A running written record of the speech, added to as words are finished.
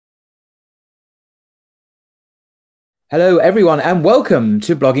Hello, everyone, and welcome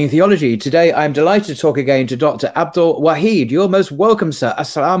to Blogging Theology. Today, I'm delighted to talk again to Dr. Abdul Wahid. You're most welcome, sir.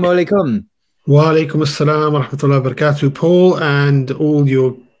 Assalamu alaikum. Wa alaikum assalam wa rahmatullahi wa barakatuh, Paul, and all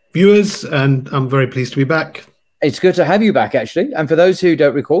your viewers, and I'm very pleased to be back. It's good to have you back, actually. And for those who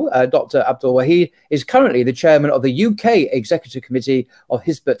don't recall, Dr. Abdul Wahid is currently the chairman of the UK Executive Committee of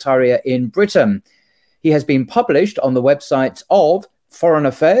Hizb in Britain. He has been published on the websites of Foreign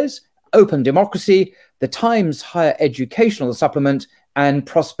Affairs, Open Democracy, The Times Higher Educational Supplement, and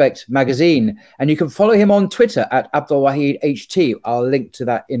Prospect Magazine. And you can follow him on Twitter at Abdul Wahid HT. I'll link to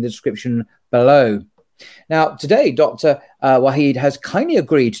that in the description below. Now, today, Dr. Wahid has kindly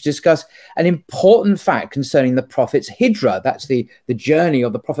agreed to discuss an important fact concerning the Prophet's Hijrah. That's the journey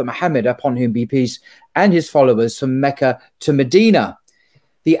of the Prophet Muhammad, upon whom be peace, and his followers from Mecca to Medina.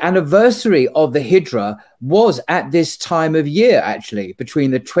 The anniversary of the Hijrah was at this time of year, actually, between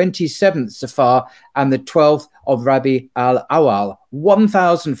the 27th Safar and the 12th of Rabi al-Awwal,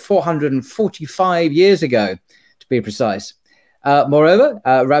 1,445 years ago, to be precise. Moreover,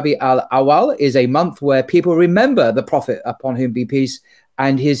 Rabi al-Awwal is a month where people remember the Prophet, upon whom be peace,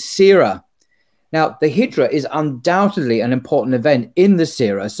 and his seerah. Now, the Hijrah is undoubtedly an important event in the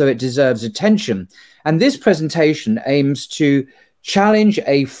seerah, so it deserves attention. And this presentation aims to challenge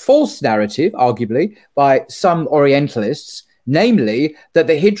a false narrative, arguably, by some Orientalists, namely that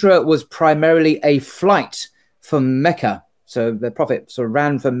the Hijrah was primarily a flight from Mecca. So the Prophet sort of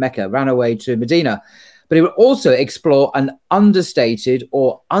ran from Mecca, ran away to Medina. But it would also explore an understated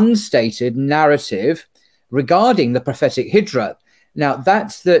or unstated narrative regarding the prophetic Hijrah. Now,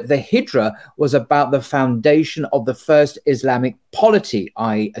 that's that the Hijrah was about the foundation of the first Islamic polity,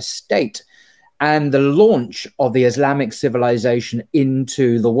 i.e. a state, and the launch of the Islamic civilization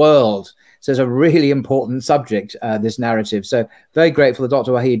into the world. So it's a really important subject, this narrative. So very grateful that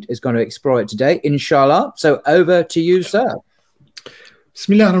Dr. Wahid is going to explore it today, inshallah. So over to you, sir.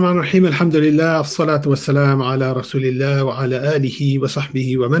 Bismillah ar-Rahman ar-Rahim, alhamdulillah, salatu wa salam ala rasulillah wa ala alihi wa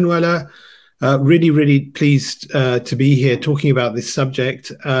sahbihi wa man wala. Really pleased to be here talking about this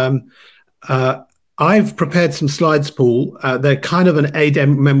subject. I've prepared some slides, Paul. They're kind of an aide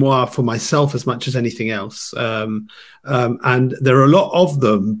memoir for myself as much as anything else. And there are a lot of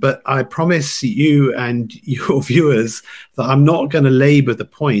them, but I promise you and your viewers that I'm not going to labor the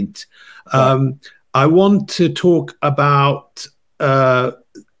point. I want to talk about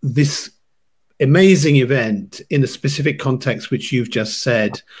this amazing event in a specific context, which you've just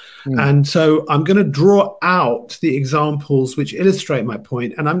said. And so I'm going to draw out the examples which illustrate my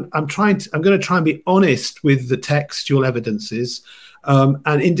point. And I'm going to try and be honest with the textual evidences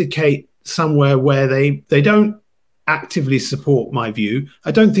and indicate somewhere where they don't actively support my view. I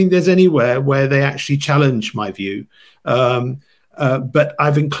don't think there's anywhere where they actually challenge my view. But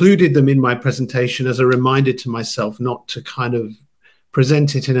I've included them in my presentation as a reminder to myself not to kind of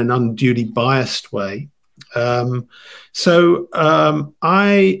present it in an unduly biased way. I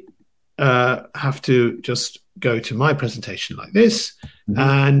have to just go to my presentation like this.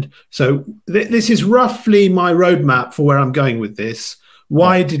 And so this is roughly my roadmap for where I'm going with this.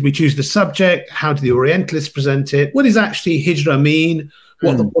 Why did we choose the subject? How do the Orientalists present it? What does actually Hijrah mean?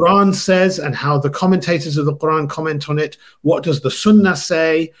 What the Quran says and how the commentators of the Quran comment on it? What does the Sunnah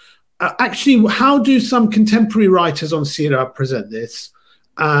say? Actually, how do some contemporary writers on Seerah present this?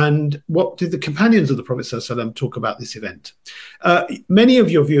 And what did the companions of the Prophet ﷺ talk about this event? Many of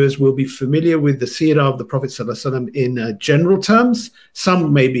your viewers will be familiar with the Seerah of the Prophet ﷺ in general terms.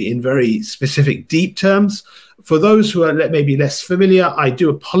 Some maybe in very specific, deep terms. For those who are maybe less familiar, I do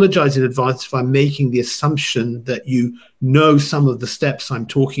apologize in advance if I'm making the assumption that you know some of the steps I'm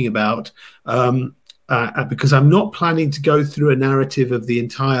talking about, because I'm not planning to go through a narrative of the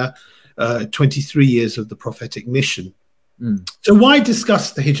entire 23 years of the prophetic mission. So why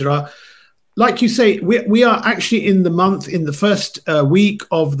discuss the Hijrah? Like you say, we are actually in the first week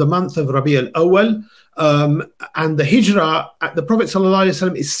of the month of Rabi al-Awwal, and the Hijrah, the Prophet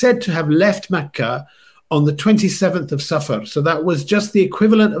ﷺ is said to have left Mecca on the 27th of Safar. So that was just the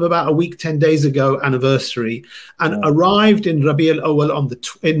equivalent of about a week, 10 days ago anniversary, and arrived in Rabi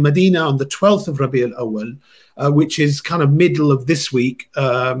al-Awwal in Medina on the 12th of Rabi al-Awwal, which is kind of middle of this week.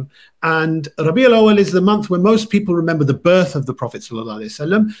 And Rabi al-Awwal is the month when most people remember the birth of the Prophet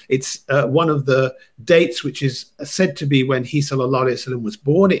ﷺ. It's one of the dates which is said to be when he ﷺ was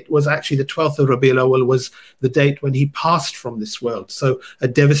born. It was actually the 12th of Rabi al-Awwal was the date when he passed from this world. So a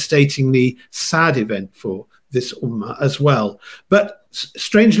devastatingly sad event for this ummah as well. But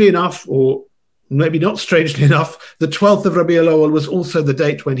strangely enough, or maybe not strangely enough, the 12th of Rabi al-Awwal was also the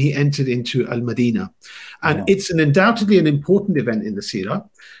date when he entered into Al-Madinah. And it's undoubtedly an important event in the Seerah.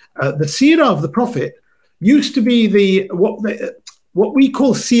 The Seerah of the Prophet used to be what we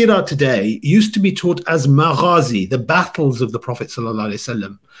call Sirah today used to be taught as Maghazi, the battles of the Prophet sallallahu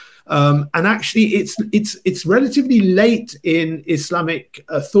alaihi wasallam. And actually, it's relatively late in Islamic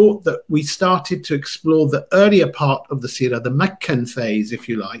thought that we started to explore the earlier part of the Sirah, the Meccan phase, if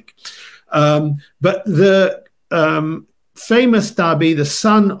you like. But the famous Tabi, the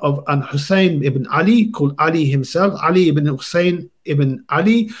son of an Hussein ibn Ali, called Ali himself, Ali ibn Hussein ibn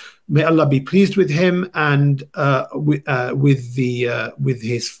Ali, may Allah be pleased with him, and with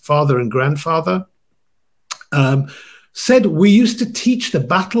his father and grandfather, said we used to teach the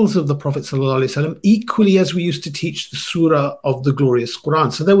battles of the Prophet ﷺ equally as we used to teach the surah of the glorious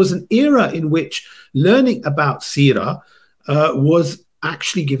Quran. So there was an era in which learning about Sirah was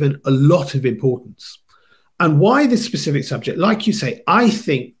actually given a lot of importance. And why this specific subject? Like you say, I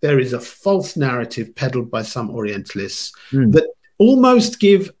think there is a false narrative peddled by some Orientalists that almost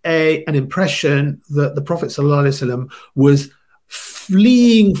give an impression that the Prophet ﷺ was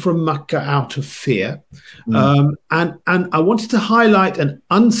fleeing from Mecca out of fear. And I wanted to highlight an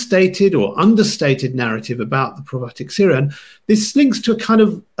unstated or understated narrative about the prophetic Sirah. And this links to a kind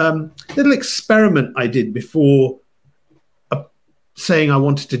of little experiment I did before saying I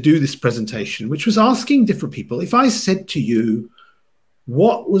wanted to do this presentation, which was asking different people, if I said to you,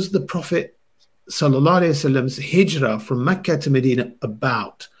 what was the Prophet sallallahu alaihi wasallam's hijrah from Mecca to Medina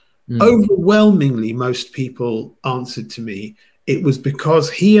about? Overwhelmingly, most people answered to me, it was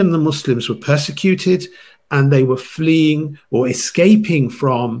because he and the Muslims were persecuted and they were fleeing or escaping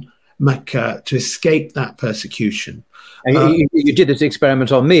from Mecca to escape that persecution. And you did this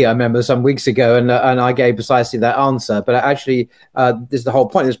experiment on me, I remember, some weeks ago, and I gave precisely that answer. But actually, this is the whole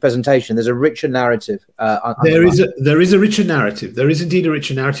point of this presentation. There's a richer narrative. There is a richer narrative. There is indeed a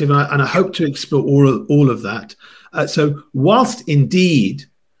richer narrative, and I hope to explore all of that. So whilst indeed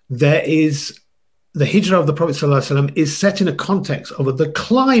there is the hijrah of the Prophet ﷺ is set in a context of the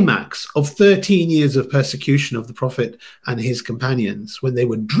climax of 13 years of persecution of the Prophet and his companions when they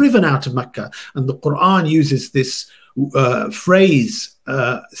were driven out of Mecca. And the Quran uses this phrase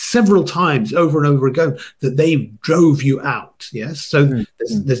several times over and over again, that they drove you out. Yes. So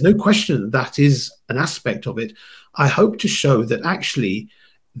there's no question that is an aspect of it. I hope to show that actually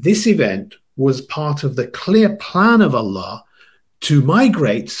this event was part of the clear plan of Allah to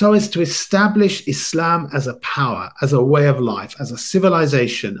migrate so as to establish Islam as a power, as a way of life, as a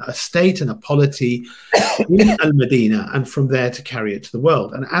civilization, a state and a polity in Al-Madinah, and from there to carry it to the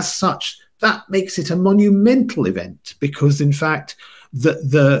world. And as such, that makes it a monumental event, because in fact, the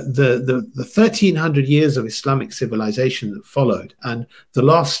 1300 years of Islamic civilization that followed, and the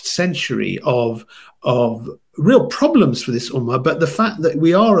last century of real problems for this ummah, but the fact that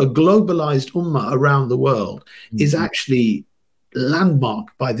we are a globalized ummah around the world is actually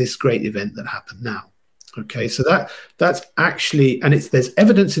landmarked by this great event that happened now. Okay, so that's actually, and there's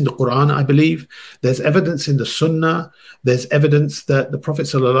evidence in the Quran, I believe. There's evidence in the Sunnah. There's evidence that the Prophet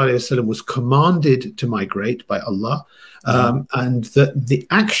ﷺ was commanded to migrate by Allah, and that the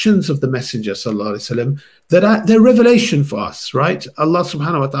actions of the Messenger ﷺ, that they're revelation for us, right? Allah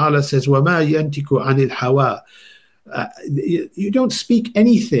subhanahu wa ta'ala says, وَمَا يَنْتِكُ عَنِ الْهَوَىٰ. You don't speak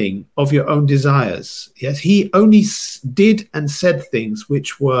anything of your own desires. Yes, he only did and said things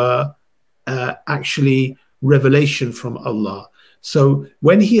which were actually revelation from Allah. So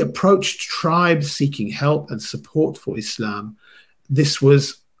when he approached tribes seeking help and support for Islam, this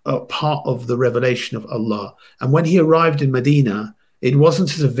was a part of the revelation of Allah. And when he arrived in Medina, it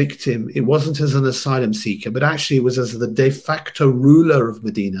wasn't as a victim, it wasn't as an asylum seeker, but actually it was as the de facto ruler of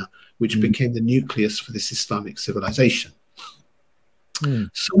Medina, which became the nucleus for this Islamic civilization.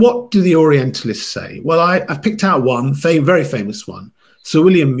 So what do the Orientalists say? Well, I've picked out one, very famous one, Sir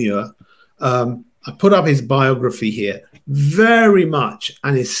William Muir. I put up his biography here. Very much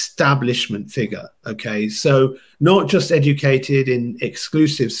an establishment figure, okay? So not just educated in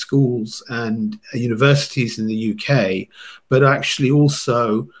exclusive schools and universities in the UK, but actually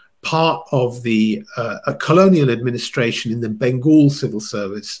also part of the colonial administration in the Bengal civil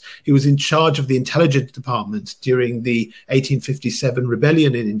service. He was in charge of the intelligence department during the 1857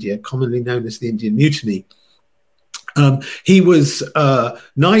 rebellion in India, commonly known as the Indian Mutiny. He was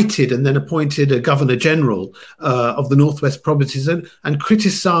knighted and then appointed a governor general of the Northwest Provinces, and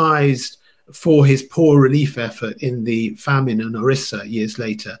criticized for his poor relief effort in the famine in Orissa years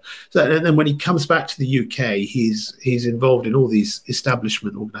later. So, and then when he comes back to the UK, he's involved in all these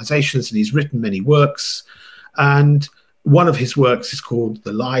establishment organizations, and he's written many works. And one of his works is called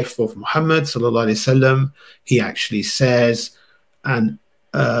The Life of Muhammad sallallahu alaihi wasallam. He actually says, and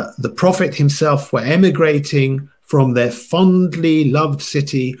the Prophet himself were emigrating from their fondly loved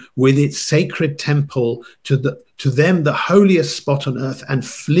city with its sacred temple to them the holiest spot on earth, and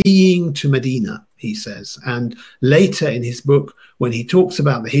fleeing to Medina, he says. And later in his book, when he talks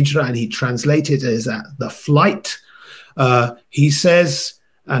about the Hijrah and he translated it as the flight, he says,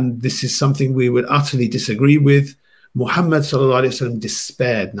 and this is something we would utterly disagree with, Muhammad sallallahu alaihi wasallam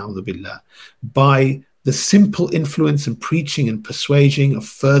despaired, na'udhu billah, by the simple influence and preaching and persuading of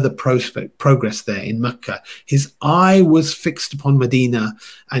further progress there in Mecca. His eye was fixed upon Medina,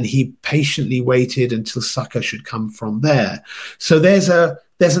 and he patiently waited until succor should come from there. So there's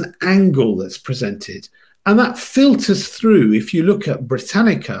an angle that's presented, and that filters through. If you look at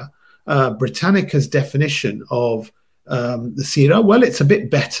Britannica's definition of the Seerah, well, it's a bit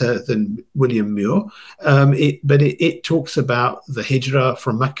better than William Muir, but it talks about the Hijrah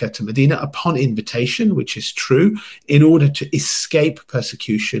from Mecca to Medina upon invitation, which is true, in order to escape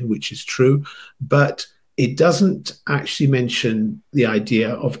persecution, which is true, but it doesn't actually mention the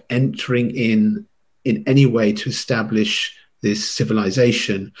idea of entering in any way to establish this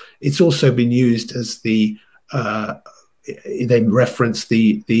civilization. It's also been used as they reference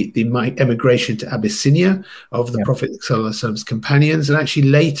the emigration to Abyssinia of the Prophet ﷺ's companions, and actually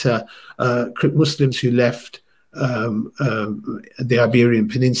later Muslims who left the Iberian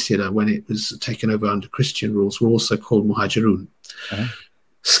Peninsula when it was taken over under Christian rules were also called Muhajirun.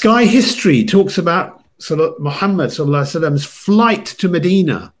 Sky history talks about Muhammad ﷺ's flight to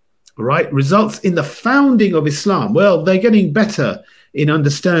Medina, right, results in the founding of Islam. Well, they're getting better in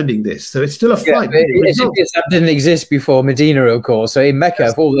understanding this, so it's still a flight. Islam didn't exist before Medina, of course. So in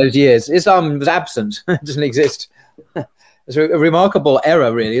Mecca, for all those years, Islam was absent. It doesn't exist. It's a remarkable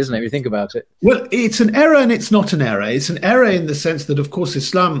error, really, isn't it, if you think about it? Well, it's an error and it's not an error. It's an error in the sense that, of course,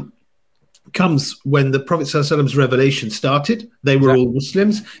 Islam comes when the Prophet ﷺ's revelation started. They were all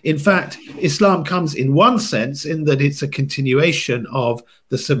Muslims. In fact, Islam comes in one sense in that it's a continuation of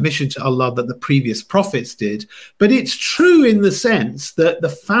the submission to Allah that the previous prophets did. But it's true in the sense that the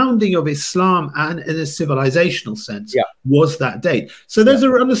founding of Islam, and in a civilizational sense, was that date. So there's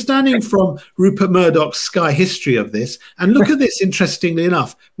an understanding from Rupert Murdoch's Sky history of this. And look at this, interestingly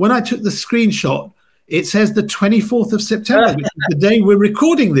enough. When I took the screenshot, it says the 24th of September, which is the day we're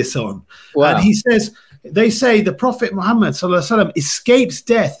recording this on. Wow. And he says, they say the Prophet Muhammad ﷺ escapes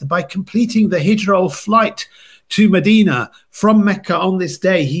death by completing the Hijrah flight to Medina from Mecca on this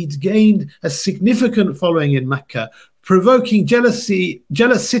day. He'd gained a significant following in Mecca, provoking jealous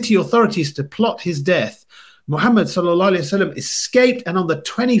city authorities to plot his death. Muhammad sallallahu alaihi wasallam escaped, and on the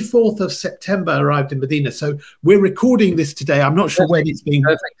 24th of September arrived in Medina. So we're recording this today. I'm not sure when it's being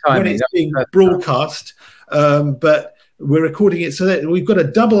broadcast, but we're recording it so that we've got a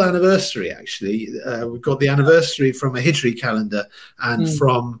double anniversary. Actually, we've got the anniversary from a Hijri calendar and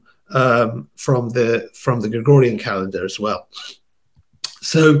from the Gregorian calendar as well.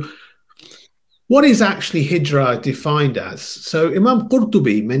 So, what is actually Hijrah defined as? So Imam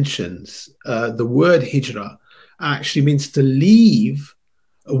Qurtubi mentions the word Hijrah actually means to leave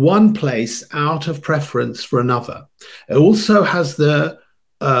one place out of preference for another. It also has the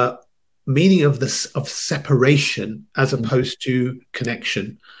meaning of separation as opposed to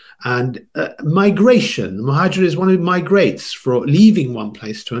connection. And migration. Muhajir is one who migrates for leaving one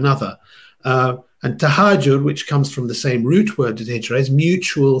place to another. And tahajur, which comes from the same root word as hijrah, is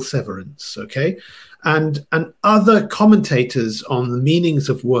mutual severance, okay? And other commentators on the meanings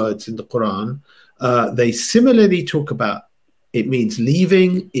of words in the Quran, they similarly talk about it means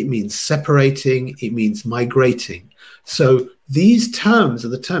leaving, it means separating, it means migrating. So these terms are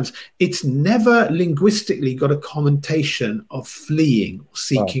the terms. It's never linguistically got a connotation of fleeing or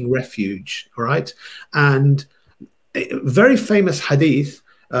seeking refuge, all right? And a very famous hadith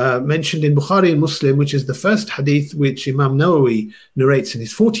mentioned in Bukhari and Muslim, which is the first hadith which Imam Nawawi narrates in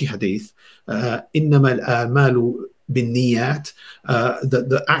his 40 hadith, إِنَّمَا الْأَعْمَالُ بِالنِّيَّاتِ, that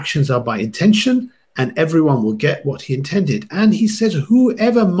the actions are by intention, and everyone will get what he intended. And he says,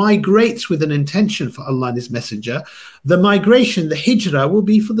 whoever migrates with an intention for Allah and his messenger, the migration, the hijrah, will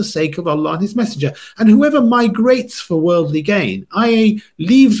be for the sake of Allah and his messenger. And whoever migrates for worldly gain, i.e.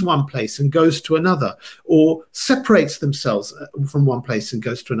 leaves one place and goes to another, or separates themselves from one place and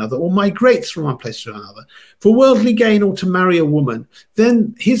goes to another, or migrates from one place to another for worldly gain, or to marry a woman,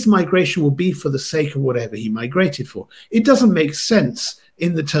 then his migration will be for the sake of whatever he migrated for. It doesn't make sense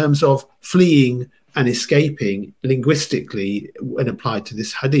in the terms of fleeing and escaping linguistically when applied to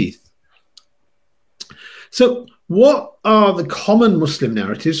this hadith. So what are the common Muslim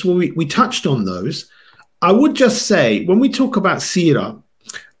narratives? Well, we touched on those. I would just say, when we talk about seerah,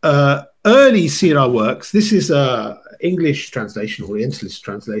 early seerah works, this is a English translation, Orientalist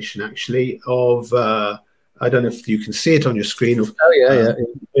translation actually, of I don't know if you can see it on your screen. Of, yeah.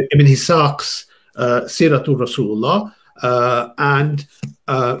 Ibn Hisaq's Siratul Rasulullah, and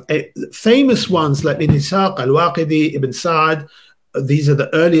famous ones like Ibn Hisaq, Al-Waqidi, Ibn Sa'd. These are the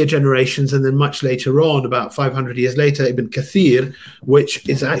earlier generations, and then much later on, about 500 years later, Ibn Kathir, which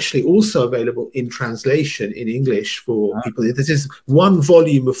is actually also available in translation in English for people. This is one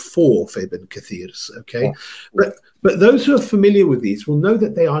volume of 4 for Ibn Kathir's, okay? Yeah. But those who are familiar with these will know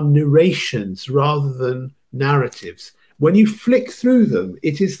that they are narrations rather than narratives. When you flick through them,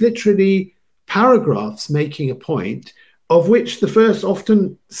 it is literally paragraphs making a point, of which the first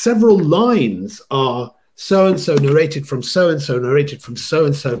often several lines are so-and-so narrated from so-and-so, narrated from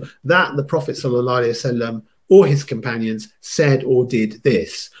so-and-so, that the Prophet ﷺ or his companions said or did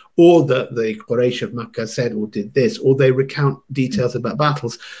this, or that the Quraysh of Makkah said or did this, or they recount details about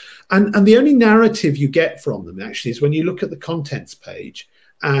battles. And the only narrative you get from them, actually, is when you look at the contents page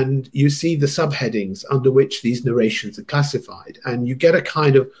and you see the subheadings under which these narrations are classified, and you get a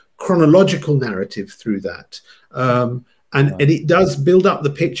kind of chronological narrative through that. And it does build up the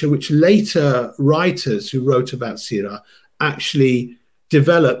picture which later writers who wrote about Sirah actually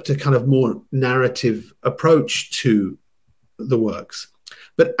developed a kind of more narrative approach to the works.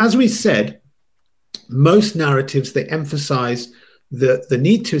 But as we said, most narratives, they emphasize the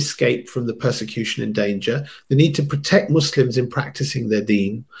need to escape from the persecution and danger, the need to protect Muslims in practicing their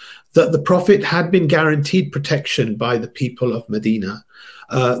deen, that the Prophet had been guaranteed protection by the people of Medina.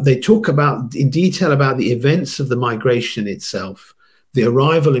 They talk about in detail about the events of the migration itself, the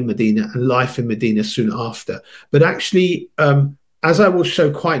arrival in Medina and life in Medina soon after. But actually, as I will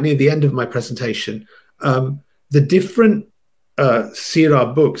show quite near the end of my presentation, the different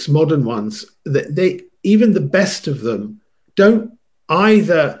Sirah books, modern ones, they even the best of them don't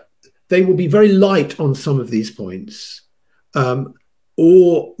either, they will be very light on some of these points,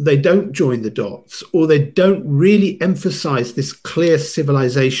 or they don't join the dots, or they don't really emphasize this clear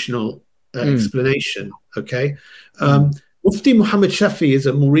civilizational explanation, okay? Mufti Muhammad Shafi is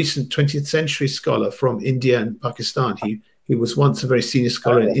a more recent 20th century scholar from India and Pakistan. He was once a very senior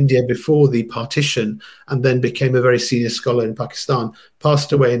scholar in India before the partition, and then became a very senior scholar in Pakistan.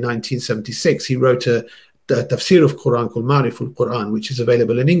 Passed away in 1976. He wrote a tafsir of Quran called Ma'riful Quran, which is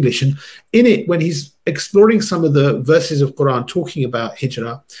available in English. And in it, when he's exploring some of the verses of Quran talking about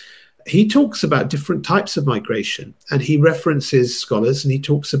Hijrah, he talks about different types of migration, and he references scholars, and he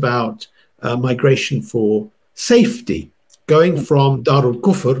talks about migration for safety, going from Darul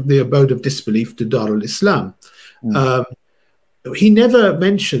Kufr, the abode of disbelief, to Darul Islam. He never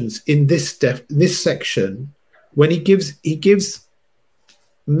mentions in this section, when he gives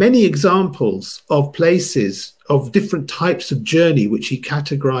many examples of places of different types of journey which he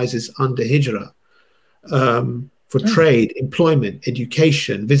categorizes under Hijrah, for trade, employment,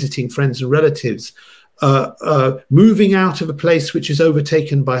 education, visiting friends and relatives, moving out of a place which is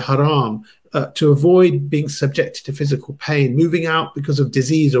overtaken by haram, to avoid being subjected to physical pain, moving out because of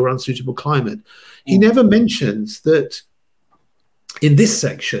disease or unsuitable climate. He never mentions that in this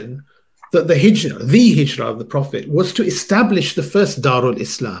section that the hijrah of the Prophet was to establish the first Darul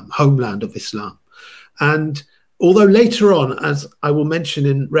Islam, homeland of Islam. And although later on, as I will mention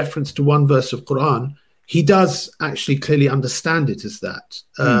in reference to one verse of Quran, he does actually clearly understand it as that.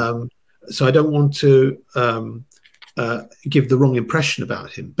 So I don't want to give the wrong impression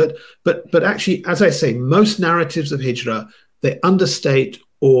about him. But actually, as I say, most narratives of Hijrah, they understate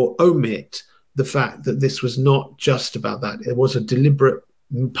or omit the fact that this was not just about that. It was a deliberate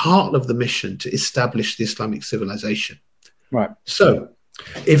part of the mission to establish the Islamic civilization. Right. So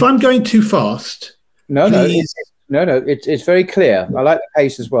if I'm going too fast, please. No, it's very clear. I like the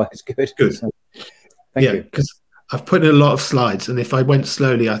pace as well. It's good. Good. So, thank you. Because I've put in a lot of slides, and if I went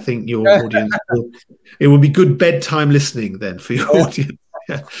slowly, I think your audience it will be good bedtime listening then for your audience.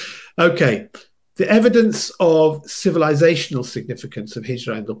 Yeah. Okay. The evidence of civilizational significance of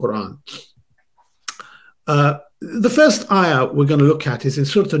Hijrah in the Quran. The first ayah we're going to look at is in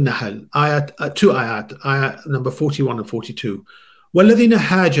Surah An-Nahl, two ayat, ayah number 41 and 42. وَالَّذِينَ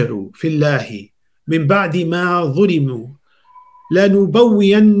هَاجَرُوا فِي اللَّهِ مِنْ بَعْدِ مَا ظُلِمُوا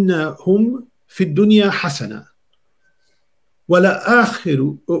لَنُبَوِّيَنَّهُمْ فِي الدُّنْيَا حَسَنًا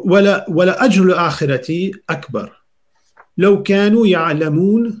وَلَأَجْرُ الْآخِرَةِ أَكْبَرُ لَوْ كَانُوا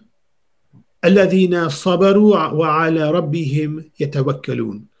يَعْلَمُونَ الَّذِينَ صَبَرُوا وَعَلَى رَبِّهِمْ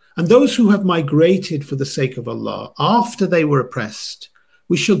يَتَوَكَّلُونَ. And those who have migrated for the sake of Allah after they were oppressed,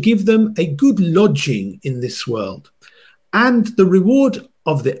 we shall give them a good lodging in this world. And the reward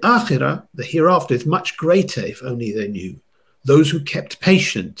of the akhirah, the hereafter, is much greater if only they knew. Those who kept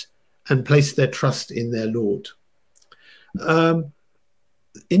patient and placed their trust in their Lord.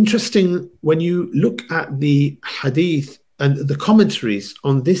 interesting when you look at the hadith and the commentaries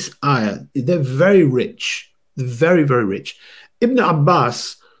on this ayah, they're very rich, very, very rich. Ibn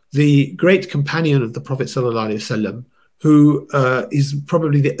Abbas, the great companion of the Prophet ﷺ, who is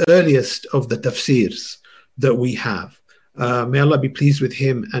probably the earliest of the tafsirs that we have. May Allah be pleased with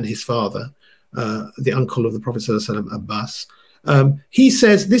him and his father, the uncle of the Prophet ﷺ, Abbas. He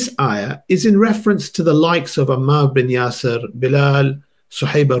says this ayah is in reference to the likes of Ammar bin Yasir, Bilal,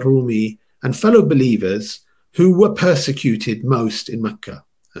 Suhaib al-Rumi, and fellow believers who were persecuted most in Mecca.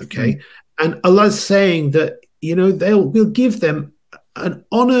 Okay. And Allah's saying that, we'll give them an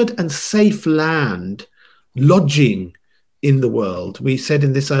honored and safe land, lodging in the world. We said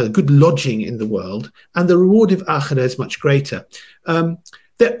in this ayah, good lodging in the world, and the reward of akhirah is much greater. Now,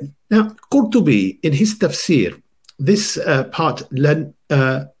 Qurtubi, in his tafsir, this part,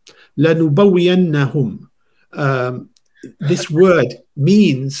 لَنُبَوِّيَنَّهُمْ, this word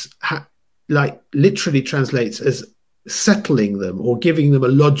means, literally translates as settling them or giving them a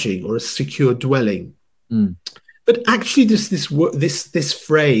lodging or a secure dwelling. But actually, this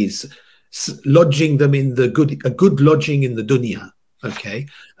phrase, lodging them in a good lodging in the dunya, okay,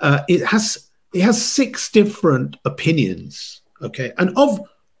 it has 6 different opinions, okay, and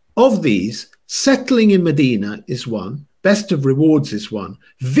of these, settling in Medina is one, best of rewards is one,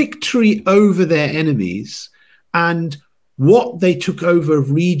 victory over their enemies, and what they took over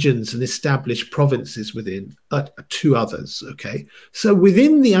regions and established provinces within are 2 others, okay? So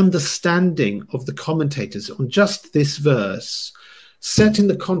within the understanding of the commentators on just this verse, set in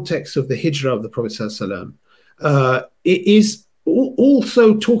the context of the Hijrah of the Prophet ﷺ, it is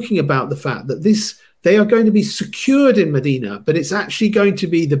also talking about the fact that they are going to be secured in Medina, but it's actually going to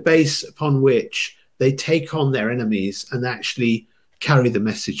be the base upon which they take on their enemies and actually carry the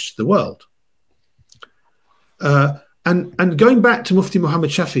message to the world. And going back to Mufti Muhammad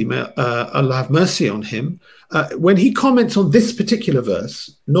Shafi, may Allah have mercy on him, when he comments on this particular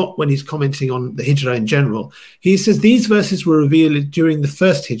verse, not when he's commenting on the Hijrah in general, he says these verses were revealed during the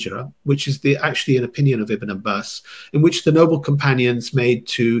first Hijrah, which is actually an opinion of Ibn Abbas, in which the noble companions made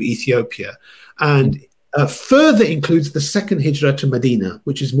to Ethiopia, and further includes the second Hijrah to Medina,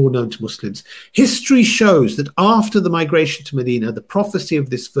 which is more known to Muslims. History shows that after the migration to Medina, the prophecy of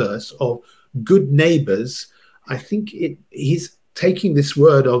this verse of good neighbors, I think he's taking this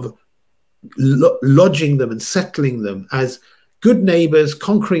word of lodging them and settling them as good neighbors,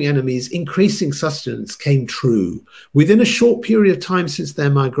 conquering enemies, increasing sustenance came true. Within a short period of time since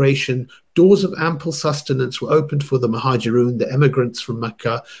their migration, doors of ample sustenance were opened for the Muhajirun, the emigrants from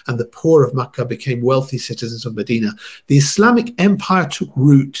Mecca, and the poor of Mecca became wealthy citizens of Medina. The Islamic empire took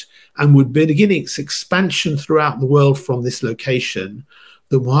root and would begin its expansion throughout the world from this location.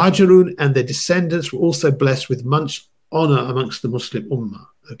 The Muhajirun and their descendants were also blessed with much honor amongst the Muslim Ummah.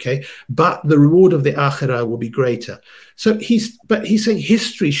 Okay, but the reward of the akhirah will be greater. So he's saying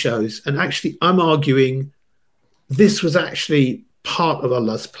history shows, and actually I'm arguing this was actually part of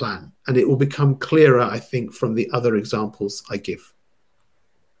Allah's plan, and it will become clearer, I think, from the other examples I give.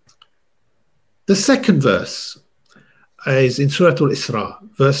 The second verse is in Surah Al-Isra,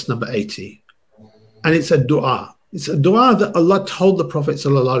 verse number 80, and it's a dua. It's a dua that Allah told the Prophet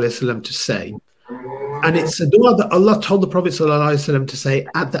ﷺ to say. And it's a dua that Allah told the Prophet ﷺ to say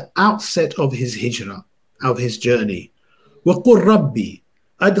at the outset of his hijrah, of his journey. وَقُلْ رَبِّي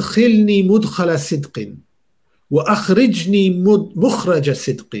أَدْخِلْنِي مُدْخَلَ صِدْقٍ وَأَخْرِجْنِي مُخْرَجَ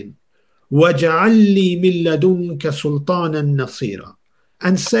صِدْقٍ وَاجْعَلْ لِي مِن لَّدُنْكَ سُلْطَانًا نَصِيرًا.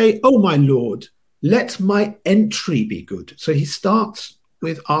 And say, oh my Lord, let my entry be good. So he starts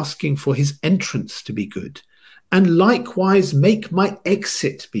with asking for his entrance to be good. And likewise, make my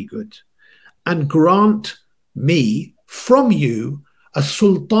exit be good. And grant me from you a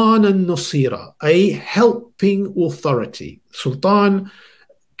sultan and nasira, a helping authority. Sultan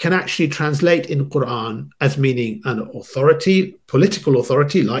can actually translate in Quran as meaning an authority, political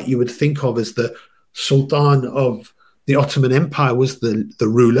authority, like you would think of as the sultan of the Ottoman Empire was the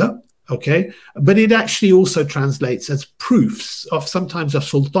ruler, okay? But it actually also translates as proofs of, sometimes a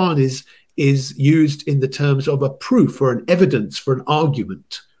sultan is used in the terms of a proof or an evidence for an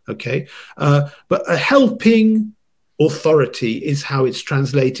argument. Okay, but a helping authority is how it's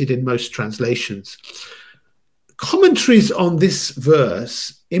translated in most translations. Commentaries on this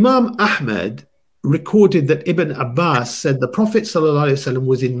verse, Imam Ahmad recorded that Ibn Abbas said the Prophet ﷺ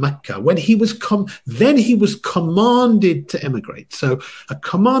was in Mecca when he was then he was commanded to emigrate. So a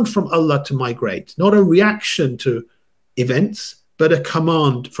command from Allah to migrate, not a reaction to events, but a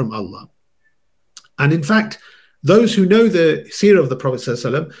command from Allah. And in fact, those who know the seerah of the Prophet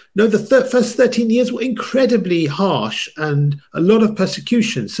ﷺ know the first 13 years were incredibly harsh and a lot of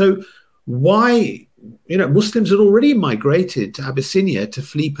persecution. So why, Muslims had already migrated to Abyssinia to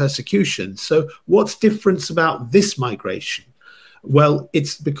flee persecution. So what's different about this migration? Well,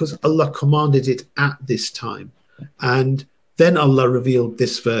 it's because Allah commanded it at this time. And then Allah revealed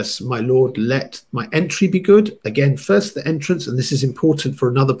this verse, my Lord, let my entry be good. Again, first the entrance, and this is important for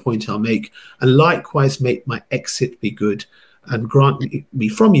another point I'll make, and likewise make my exit be good, and grant me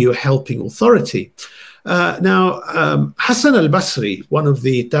from you a helping authority. Now, Hassan al-Basri, one of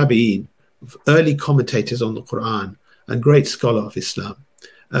the Tabi'een, early commentators on the Quran and great scholar of Islam,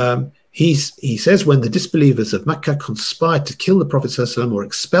 he says, when the disbelievers of Mecca conspired to kill the Prophet ﷺ or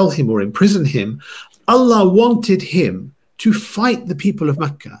expel him or imprison him, Allah wanted him to fight the people of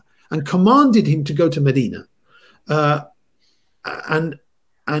Mecca and commanded him to go to Medina. And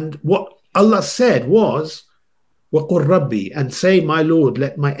what Allah said was, وَقُلْ رَبِّي, and say, my Lord,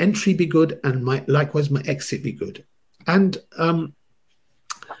 let my entry be good and likewise my exit be good. And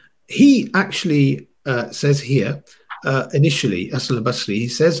he actually says here, initially, Hassan al-Basri, he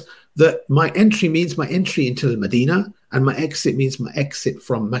says that my entry means my entry into Medina and my exit means my exit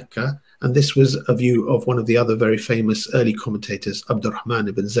from Mecca. And this was a view of one of the other very famous early commentators, Abdurrahman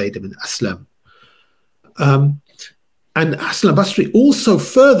ibn Zayd ibn Aslam. And Hassan al-Basri also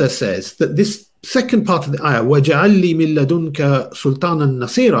further says that this second part of the ayah, وَجَعَلْ لِي مِن لَدُنْكَ سُلْطَانًا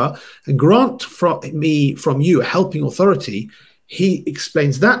نَصِيرًا, and grant from you a helping authority, he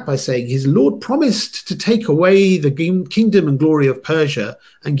explains that by saying his Lord promised to take away the kingdom and glory of Persia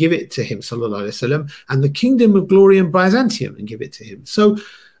and give it to him, sallallahu alaihi wasallam, and the kingdom of glory in Byzantium and give it to him. So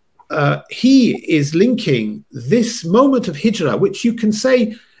he is linking this moment of Hijrah, which you can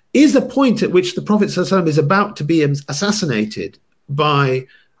say is a point at which the Prophet ﷺ is about to be assassinated by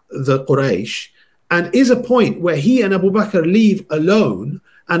the Quraysh, and is a point where he and Abu Bakr leave alone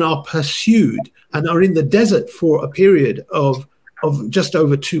and are pursued and are in the desert for a period of just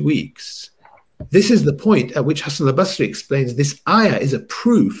over 2 weeks. This is the point at which Hassan al-Basri explains this ayah is a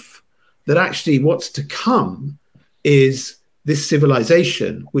proof that actually what's to come is this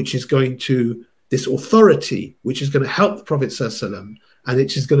civilization, which is going to, this authority, which is going to help the Prophet ﷺ, and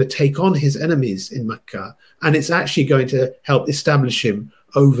it is going to take on his enemies in Mecca, and it's actually going to help establish him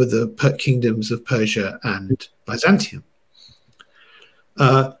over the kingdoms of Persia and Byzantium.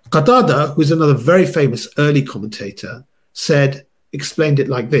 Qatada, who's another very famous early commentator, explained it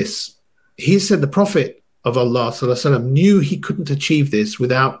like this. He said the Prophet of Allah ﷺ knew he couldn't achieve this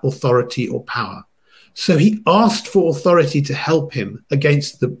without authority or power. So he asked for authority to help him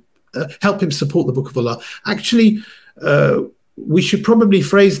help him support the Book of Allah. Actually, we should probably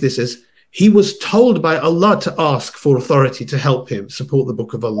phrase this as he was told by Allah to ask for authority to help him support the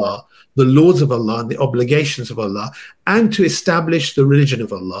Book of Allah, the laws of Allah and the obligations of Allah, and to establish the religion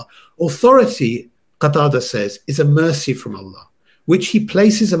of Allah. Authority, Qatada says, is a mercy from Allah, which he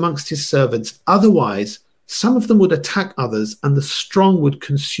places amongst his servants. Otherwise, some of them would attack others and the strong would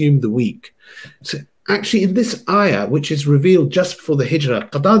consume the weak. So actually, in this ayah, which is revealed just before the Hijrah,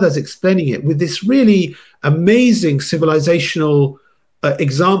 Qatada is explaining it with this really amazing civilizational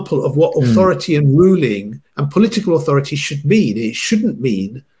example of what authority and ruling and political authority should mean. It shouldn't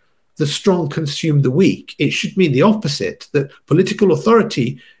mean the strong consume the weak. It should mean the opposite, that political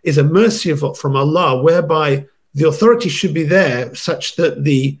authority is a mercy from Allah, whereby the authority should be there such that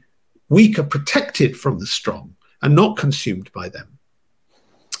the weak are protected from the strong and not consumed by them.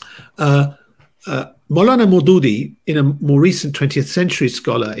 Maulana Maududi, in a more recent 20th century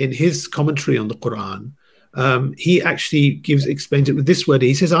scholar, in his commentary on the Quran, he actually explains it with this word.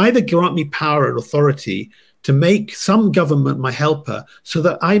 He says, either grant me power and authority to make some government my helper so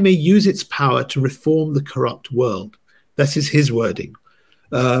that I may use its power to reform the corrupt world. That is his wording.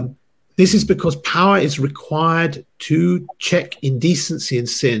 This is because power is required to check indecency and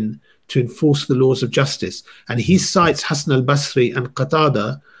sin, to enforce the laws of justice. And he cites Hassan al-Basri and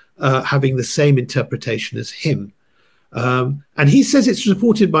Qatada having the same interpretation as him. And he says it's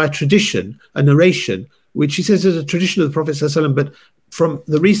supported by a tradition, a narration, which he says is a tradition of the Prophet ﷺ, but from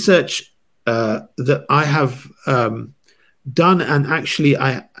the research that I have done, and actually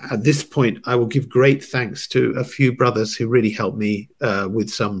at this point I will give great thanks to a few brothers who really helped me with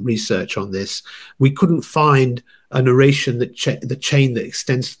some research on this. We couldn't find a narration that the chain that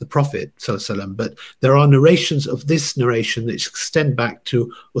extends to the Prophet ﷺ, but there are narrations of this narration that extend back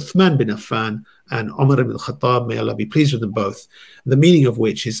to Uthman bin Affan and Umar ibn Khattab, may Allah be pleased with them both, the meaning of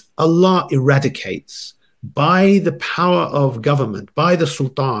which is Allah eradicates by the power of government, by the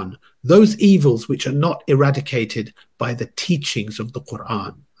sultan, those evils which are not eradicated by the teachings of the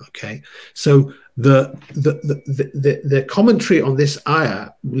Quran. Okay, so the commentary on this ayah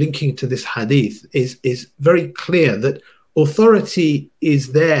linking to this hadith is very clear that authority is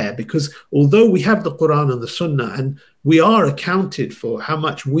there, because although we have the Quran and the Sunnah, and we are accounted for how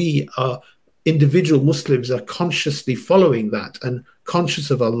much we are individual Muslims are consciously following that and conscious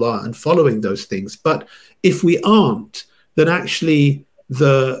of Allah and following those things, but if we aren't, then actually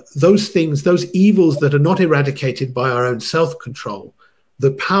those things, those evils that are not eradicated by our own self-control,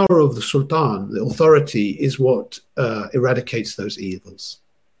 the power of the Sultan, the authority, is what eradicates those evils.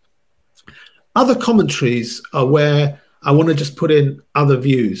 Other commentaries are where I want to just put in other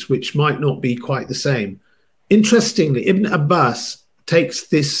views, which might not be quite the same. Interestingly, Ibn Abbas takes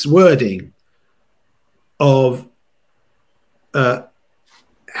this wording of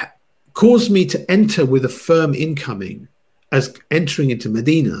cause me to enter with a firm incoming as entering into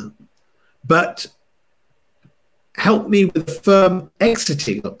Medina, but help me with a firm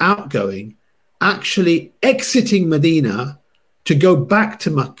exiting or outgoing, actually exiting Medina to go back to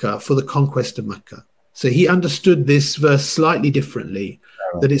Mecca for the conquest of Mecca. So he understood this verse slightly differently,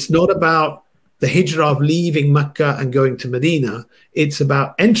 that it's not about the hijrah of leaving Mecca and going to Medina. It's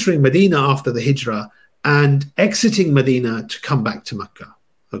about entering Medina after the hijrah and exiting Medina to come back to Mecca.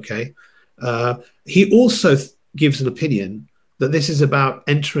 Okay. He also gives an opinion that this is about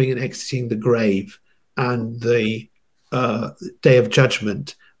entering and exiting the grave and the day of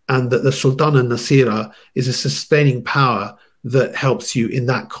judgment, and that the Sultan al-Nasira is a sustaining power that helps you in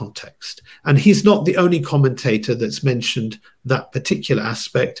that context. And he's not the only commentator that's mentioned that particular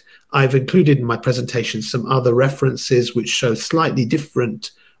aspect. I've included in my presentation some other references which show slightly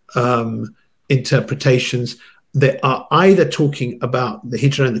different interpretations. They are either talking about the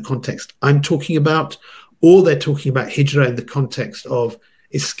hijrah in the context I'm talking about, or they're talking about hijrah in the context of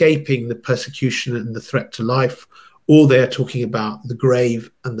escaping the persecution and the threat to life, or they're talking about the grave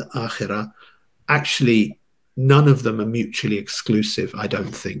and the akhirah. Actually, none of them are mutually exclusive, I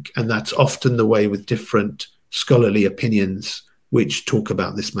don't think. And that's often the way with different scholarly opinions which talk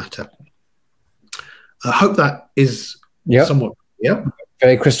about this matter. I hope that is somewhat clear.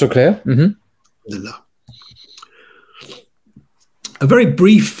 Very crystal clear. Mm-hmm. A very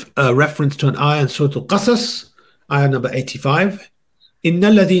brief reference to an ayah in Surah Al-Qasas, ayah number 85. إِنَّ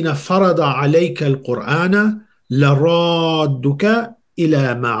الَّذِينَ فَرَضَ عَلَيْكَ الْقُرْآنَ لَرَادُّكَ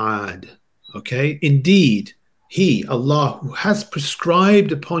إِلَى مَعَادٍ. Okay, indeed, He, Allah, who has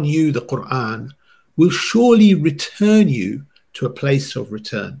prescribed upon you the Quran, will surely return you to a place of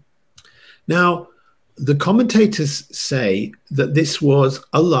return. Now, the commentators say that this was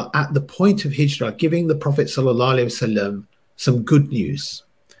Allah at the point of Hijrah giving the Prophet ﷺ some good news.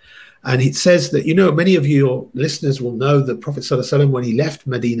 And it says that, you know, many of your listeners will know that Prophet ﷺ, when he left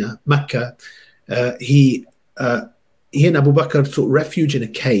Medina, Mecca, he and Abu Bakr sought refuge in a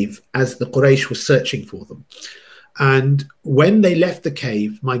cave as the Quraysh was searching for them. And when they left the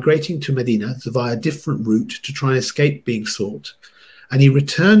cave, migrating to Medina via a different route to try and escape being sought, and he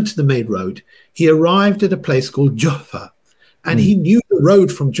returned to the main road, he arrived at a place called Juhfa, and he knew the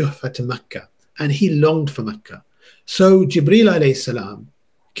road from Juhfa to Mecca, and he longed for Mecca. So Jibreel alayhi salam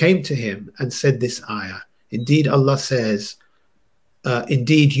came to him and said this ayah. Indeed, Allah says,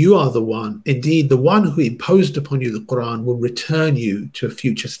 indeed, you are the one. Indeed, the one who imposed upon you the Quran will return you to a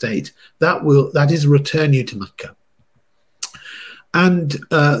future state. That is, return you to Mecca. And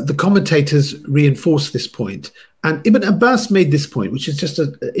the commentators reinforce this point. And Ibn Abbas made this point, which is just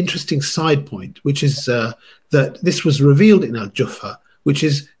an interesting side point, which is that this was revealed in Al-Juhfa, which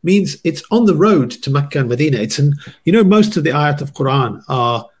means it's on the road to Mecca and Medina. Most of the ayat of Quran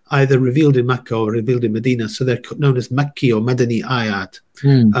are either revealed in Mecca or revealed in Medina, so they're known as Makki or Madani ayat.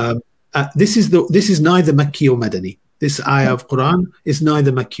 This is neither Makki or Madani. This ayah of Quran is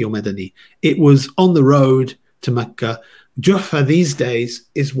neither Makki or Madani. It was on the road to Mecca. Juhfa these days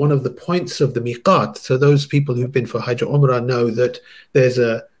is one of the points of the miqat. So those people who've been for Hajj or Umrah know that there's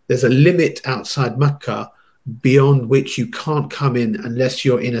a limit outside Mecca beyond which you can't come in unless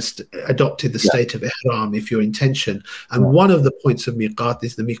you're adopted the state of ihram, if your intention. And one of the points of miqat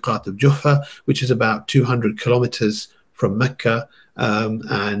is the miqat of Juhfa, which is about 200 kilometers from Mecca on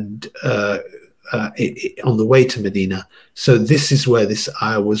the way to Medina. So this is where this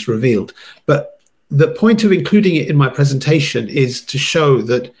ayah was revealed. But the point of including it in my presentation is to show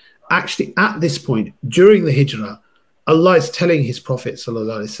that actually at this point, during the Hijrah, Allah is telling his Prophet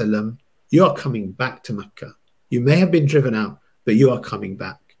ﷺ, you are coming back to Mecca. You may have been driven out, but you are coming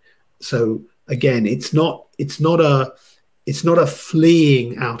back. So again, it's not a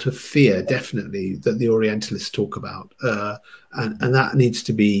fleeing out of fear, definitely, that the Orientalists talk about, and that needs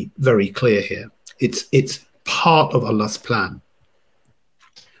to be very clear here. It's part of Allah's plan.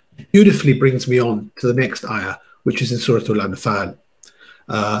 Beautifully brings me on to the next ayah, which is in Surah Al-Anfal,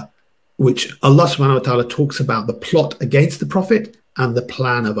 which Allah subhanahu wa ta'ala talks about the plot against the Prophet and the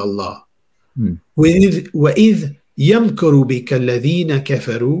plan of Allah. وَإِذْ يَمْكُرُ بِكَ الَّذِينَ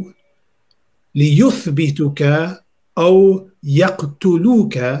كَفَرُوا لِيُثْبِتُكَ أَوْ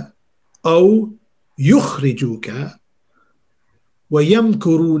يَقْتُلُوكَ أَوْ يُخْرِجُوكَ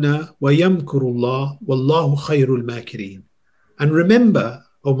وَيَمْكُرُونَ وَيَمْكُرُ اللَّهُ وَاللَّهُ خَيْرُ الْمَاكِرِينَ. And remember,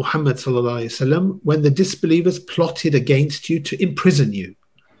 O Muhammad sallallahu alaihi wasallam, when the disbelievers plotted against you to imprison you,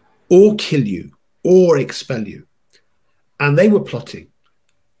 or kill you, or expel you. And they were plotting,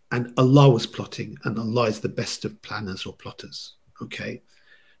 and Allah was plotting, and Allah is the best of planners or plotters. Okay,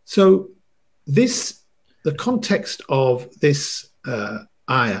 so the context of this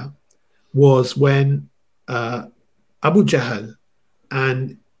ayah was when Abu Jahl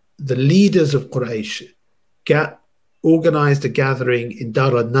and the leaders of Quraysh organized a gathering in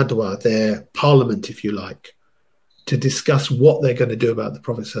Dar al-Nadwa, their parliament, if you like, to discuss what they're going to do about the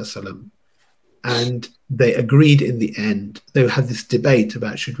Prophet ﷺ. And they agreed in the end. They had this debate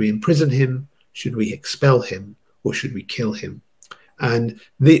about, should we imprison him, should we expel him, or should we kill him? And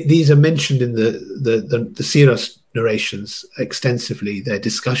these are mentioned in the Sirah narrations extensively, their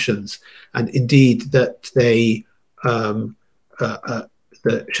discussions, and indeed that the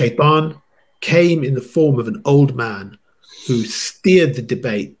shaitan came in the form of an old man who steered the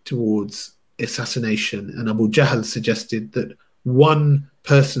debate towards assassination. And Abu Jahl suggested that one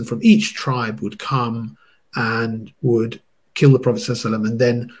person from each tribe would come and would kill the Prophet ﷺ, and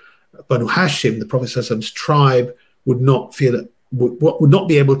then Banu Hashim, the Prophet ﷺ's tribe, would not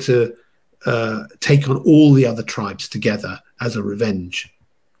be able to take on all the other tribes together as a revenge.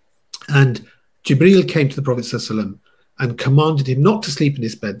 And Jibreel came to the Prophet ﷺ and commanded him not to sleep in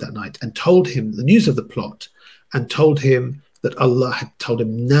his bed that night, and told him the news of the plot, and told him that Allah had told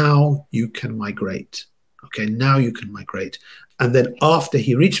him, now you can migrate. Okay, now you can migrate. And then after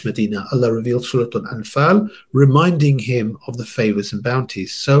he reached Medina, Allah revealed Surah Al-Anfal, reminding him of the favors and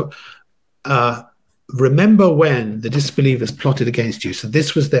bounties. So remember when the disbelievers plotted against you. So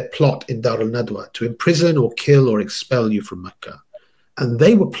this was their plot in Dar al-Nadwa, to imprison or kill or expel you from Mecca. And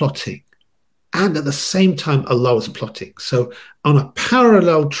they were plotting. And at the same time, Allah was plotting. So on a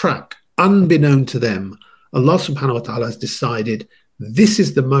parallel track, unbeknown to them, Allah subhanahu wa ta'ala has decided this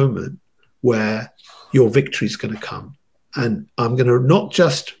is the moment where your victory is going to come. And I'm going to not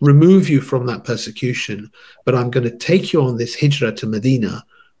just remove you from that persecution, but I'm going to take you on this hijrah to Medina,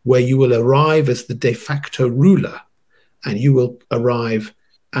 where you will arrive as the de facto ruler, and you will arrive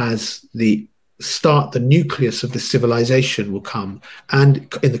as the nucleus of the civilization will come. And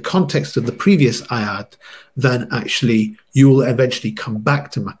in the context of the previous ayat, then actually you will eventually come back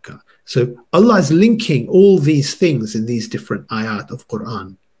to Mecca. So Allah is linking all these things in these different ayat of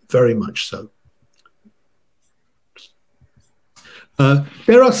Quran, very much so.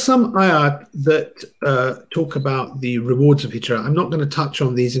 There are some ayat that talk about the rewards of hijrah. I'm not going to touch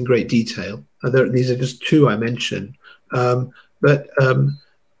on these in great detail. These are just two I mentioned. But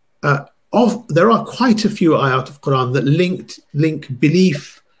there are quite a few ayat of Quran that link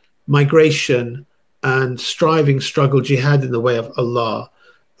belief, migration, and striving, struggle, jihad in the way of Allah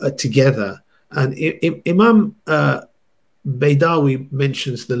together. And Imam Baydawi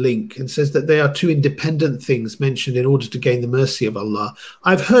mentions the link and says that they are two independent things mentioned in order to gain the mercy of Allah.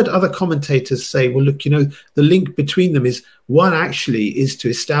 I've heard other commentators say, well, look, the link between them is one actually is to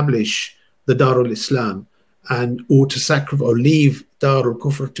establish the Darul Islam or to sacrifice or leave Darul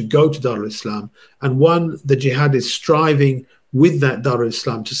Kufr to go to Darul Islam. And one, the jihad is striving with that Darul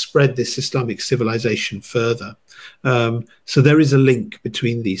Islam to spread this Islamic civilization further. So there is a link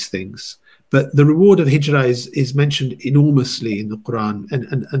between these things. But the reward of hijrah is mentioned enormously in the Quran,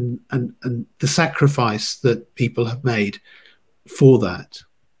 and the sacrifice that people have made for that.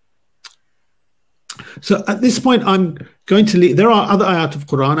 So at this point, I'm going to leave. There are other ayat of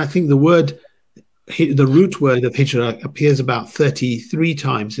Quran. I think the root word of hijrah appears about 33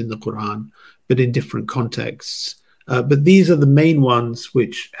 times in the Quran, but in different contexts. But these are the main ones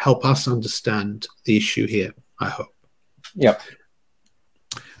which help us understand the issue here, I hope. Yeah.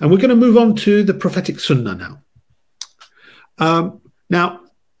 And we're going to move on to the prophetic sunnah now. Now,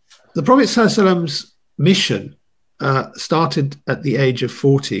 the Prophet ﷺ's mission started at the age of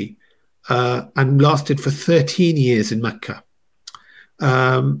 40 and lasted for 13 years in Mecca.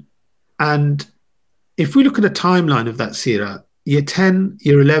 And if we look at a timeline of that seerah, year 10,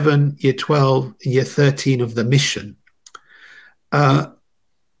 year 11, year 12, year 13 of the mission,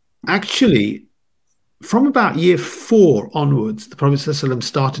 actually, from about year 4 onwards, the Prophet ﷺ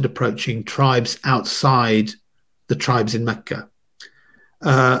started approaching tribes outside the tribes in Mecca.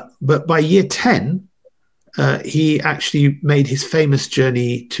 But by year 10, he actually made his famous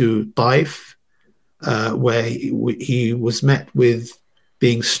journey to Taif, where he was met with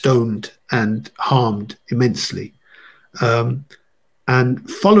being stoned and harmed immensely. And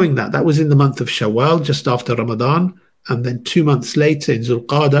following that, that was in the month of Shawwal, just after Ramadan. And then 2 months later in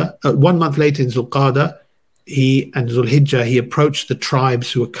Zulqa'dah, 1 month later in Zulqa'dah, he and Zulhijjah, he approached the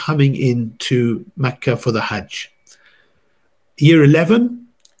tribes who were coming into Mecca for the Hajj. Year 11,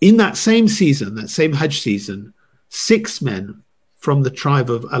 in that same season, that same Hajj season, 6 men from the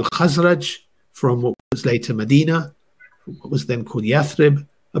tribe of Al-Khazraj, from what was later Medina, what was then called Yathrib,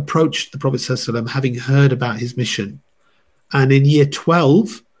 approached the Prophet ﷺ, having heard about his mission. And in year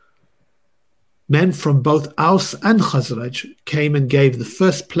 12, men from both Aus and Khazraj came and gave the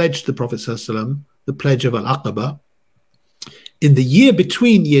first pledge to the Prophet ﷺ, the pledge of Al-Aqaba. In the year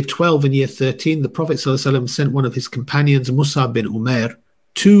between year 12 and year 13, the Prophet ﷺ sent one of his companions, Musab bin Umair,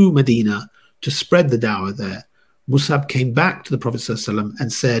 to Medina to spread the da'wah there. Musab came back to the Prophet ﷺ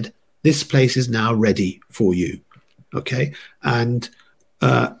and said, this place is now ready for you. Okay? And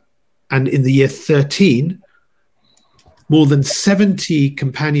in the year 13, more than 70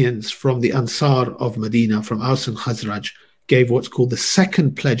 companions from the Ansar of Medina, from Aus and Khazraj, gave what's called the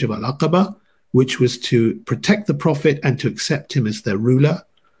second pledge of Al-Aqaba, which was to protect the Prophet and to accept him as their ruler.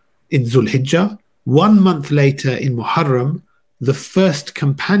 In Zulhijjah, 1 month later in Muharram, the first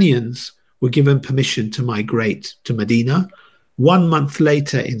companions were given permission to migrate to Medina. 1 month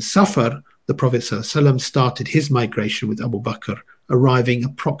later in Safar, the Prophet ﷺ started his migration with Abu Bakr, arriving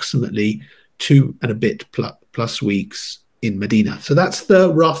approximately 2 and a bit plus weeks in Medina. So that's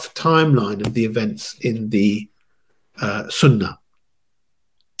the rough timeline of the events in the Sunnah.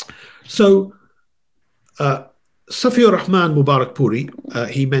 So Safiur Rahman Mubarakpuri,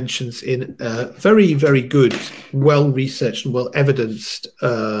 he mentions in a very, very good, well-researched and well-evidenced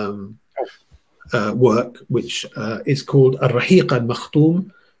work, which is called Al-Rahiq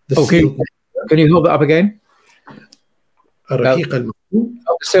al-Makhtoum. Can you hold that up again? Al-Rahiq al-Makhtoum.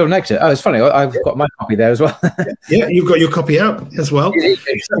 Oh, still next to it. Oh, it's funny. I've got my copy there as well. Yeah, you've got your copy out as well.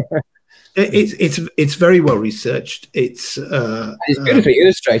 It's very well researched. It's beautifully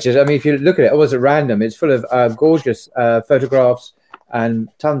illustrated. I mean, if you look at it, it wasn't random. It's full of gorgeous photographs and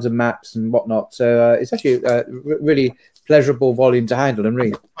tons of maps and whatnot. So it's actually a really pleasurable volume to handle and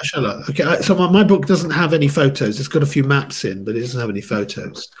read. Mashallah. Okay, so my book doesn't have any photos. It's got a few maps in, but it doesn't have any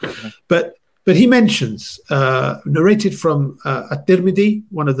photos. But he mentions, narrated from At-Tirmidhi,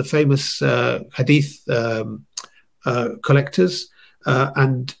 one of the famous hadith collectors,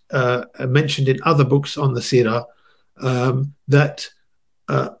 and mentioned in other books on the seerah, that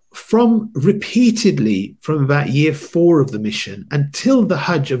from about year 4 of the mission until the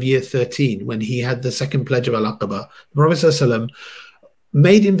Hajj of year 13, when he had the second pledge of Al-Aqaba, the Prophet ﷺ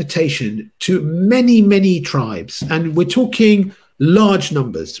made invitation to many, many tribes. And we're talking large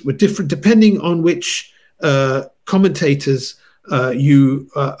numbers, with different, depending on which commentators you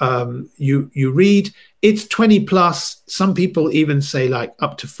read. It's 20 plus. Some people even say like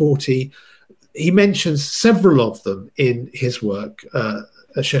up to 40. He mentions several of them in his work,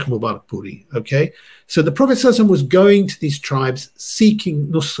 Sheikh Mubarakpuri. Okay, so the Prophet ﷺ was going to these tribes seeking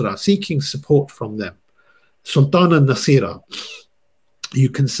nusra, seeking support from them, Sultan al-Nasira, you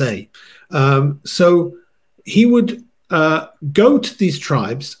can say. So he would go to these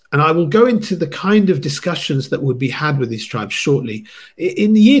tribes, and I will go into the kind of discussions that would be had with these tribes shortly.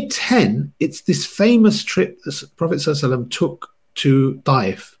 In year 10, it's this famous trip the Prophet ﷺ took to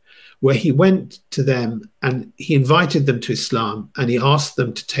Taif, where he went to them and he invited them to Islam and he asked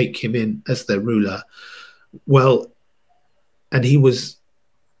them to take him in as their ruler. Well, and he was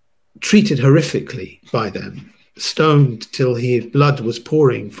treated horrifically by them, stoned till his blood was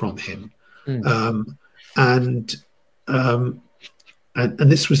pouring from him. And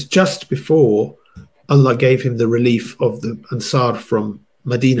this was just before Allah gave him the relief of the Ansar from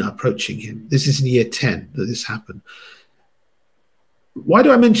Medina approaching him. This is in year 10 that this happened. Why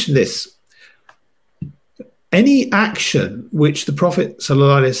do I mention this? Any action which the Prophet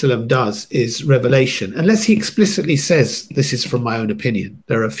ﷺ does is revelation, unless he explicitly says, this is from my own opinion.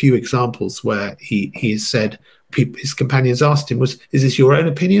 There are a few examples where he has said, his companions asked him, is this your own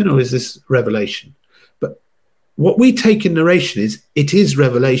opinion or is this revelation? But what we take in narration is, it is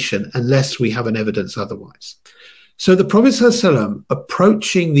revelation unless we have an evidence otherwise. So the Prophet ﷺ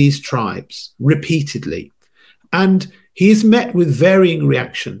approaching these tribes repeatedly, and he is met with varying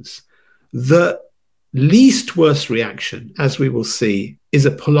reactions. The least worst reaction, as we will see, is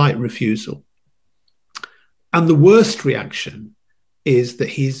a polite refusal. And the worst reaction is that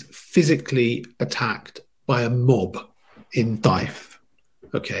he's physically attacked by a mob in Taif.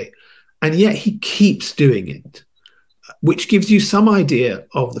 Okay. And yet he keeps doing it, which gives you some idea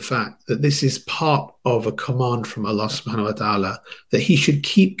of the fact that this is part of a command from Allah subhanahu wa ta'ala, that he should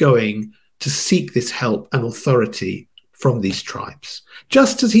keep going to seek this help and authority from these tribes,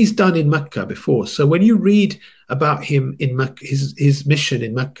 just as he's done in Mecca before. So when you read about him in Mecca, his mission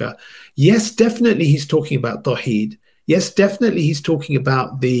in Mecca, yes, definitely he's talking about Tawheed. Yes, definitely he's talking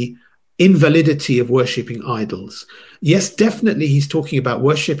about the invalidity of worshipping idols. Yes, definitely he's talking about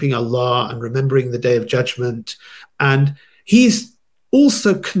worshipping Allah and remembering the Day of Judgment. And he's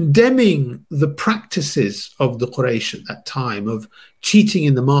also condemning the practices of the Quraysh at that time of cheating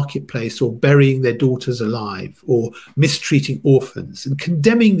in the marketplace or burying their daughters alive or mistreating orphans, and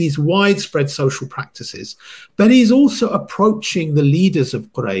condemning these widespread social practices. But he's also approaching the leaders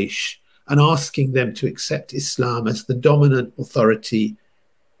of Quraysh and asking them to accept Islam as the dominant authority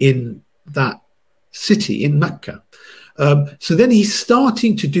in that city, in Mecca. So then he's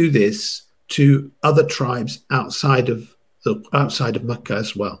starting to do this to other tribes outside of Mecca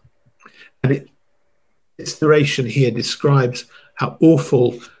as well. And its narration here describes how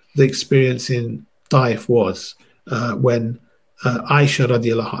awful the experience in Taif was when Aisha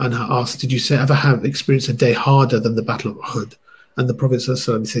radiallahu anha asked, did you ever have experienced a day harder than the Battle of Uhud? And the Prophet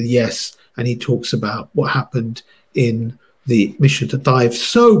ﷺ said yes. And he talks about what happened in the mission to Taif,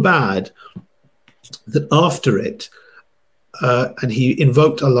 so bad that after it, and he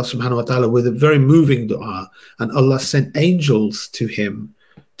invoked Allah subhanahu wa ta'ala with a very moving dua, and Allah sent angels to him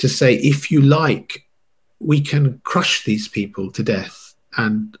to say, if you like, we can crush these people to death.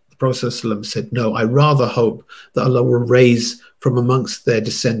 And the Prophet ﷺ said, no, I rather hope that Allah will raise from amongst their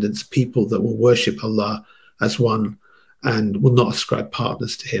descendants people that will worship Allah as one and will not ascribe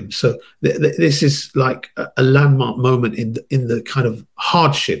partners to him. So this is like a landmark moment in the kind of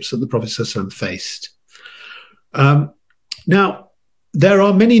hardships that the Prophet ﷺ faced. Now, there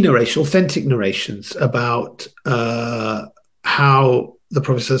are many authentic narrations about how the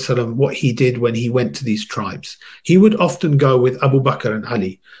Prophet ﷺ, what he did when he went to these tribes. He would often go with Abu Bakr and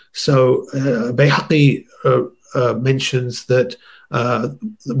Ali. So Bayhaqi mentions that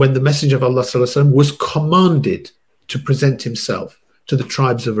when the Messenger of Allah ﷺ was commanded to present himself to the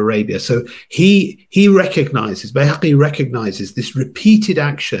tribes of Arabia. So he recognizes, Bayhaqi recognizes this repeated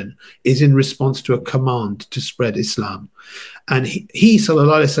action is in response to a command to spread Islam. And he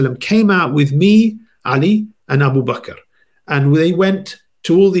sallallahu alaihi wasallam, came out with me, Ali, and Abu Bakr. And they went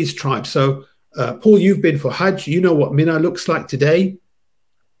to all these tribes. So Paul, you've been for Hajj. You know what Mina looks like today.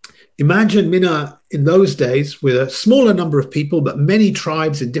 Imagine Mina in those days with a smaller number of people, but many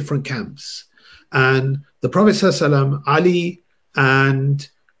tribes in different camps. And the Prophet sallallahu alaihi wasallam, Ali, and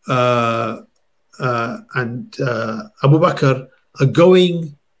Abu Bakr are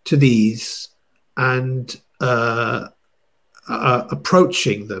going to these and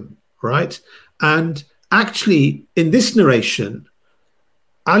approaching them, right? And actually, in this narration,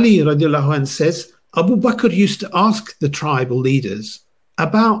 Ali radiallahu anh says, Abu Bakr used to ask the tribal leaders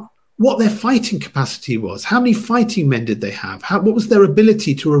about what their fighting capacity was. How many fighting men did they have? What was their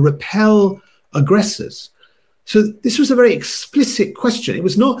ability to repel aggressors? So this was a very explicit question. It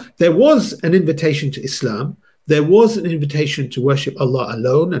was not, there was an invitation to Islam. There was an invitation to worship Allah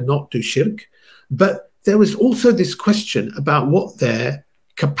alone and not do shirk. But there was also this question about what their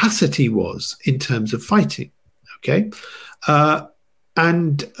capacity was in terms of fighting. Okay.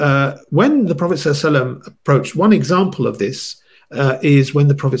 And when the Prophet ﷺ approached, one example of this is when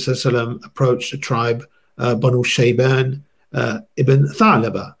the Prophet ﷺ approached a tribe, Banu Shayban ibn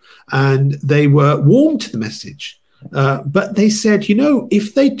Thalaba, and they were warm to the message. But they said, you know,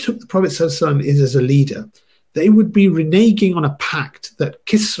 if they took the Prophet ﷺ as a leader, they would be reneging on a pact that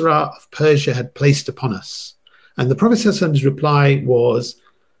Kisra of Persia had placed upon us. And the Prophet ﷺ's reply was,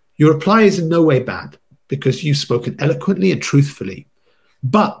 your reply is in no way bad, because you've spoken eloquently and truthfully.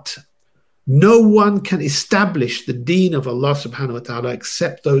 But no one can establish the deen of Allah subhanahu wa ta'ala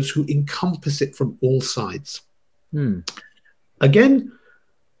except those who encompass it from all sides. Again,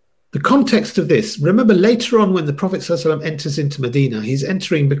 the context of this, remember later on when the Prophet ﷺ enters into Medina, he's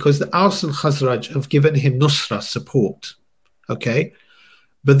entering because the Aus and Khazraj have given him Nusra, support. Okay?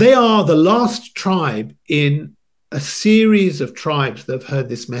 But they are the last tribe in a series of tribes that have heard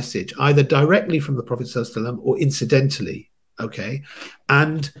this message, either directly from the Prophet ﷺ or incidentally. Okay?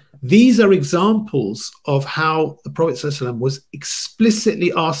 And these are examples of how the Prophet ﷺ was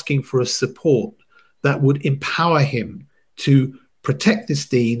explicitly asking for a support that would empower him to protect this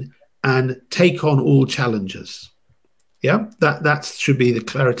deen and take on all challenges. Yeah, that should be the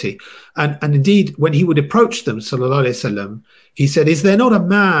clarity. And indeed, when he would approach them, sallallahu alaihi wasallam, he said, "Is there not a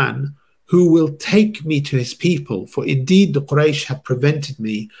man who will take me to his people? For indeed the Quraysh have prevented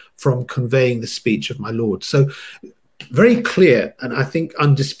me from conveying the speech of my Lord." So very clear, and I think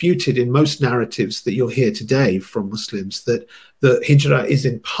undisputed in most narratives that you'll hear today from Muslims, that the Hijrah is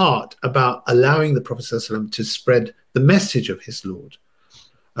in part about allowing the Prophet ﷺ to spread the message of his Lord.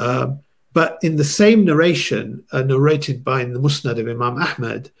 But in the same narration, narrated by in the Musnad of Imam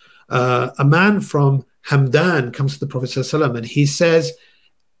Ahmad, a man from Hamdan comes to the Prophet ﷺ, and he says,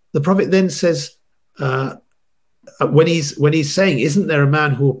 the Prophet then says, when he's saying, "Isn't there a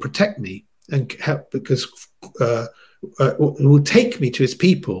man who will protect me and help, because will take me to his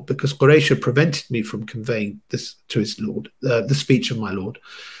people, because Quraysh have prevented me from conveying this to his Lord, the speech of my Lord."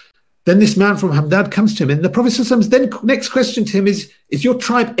 Then this man from Hamdad comes to him, and the Prophet ﷺ's then next question to him is your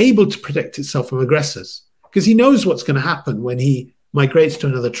tribe able to protect itself from aggressors? Because he knows what's going to happen when he migrates to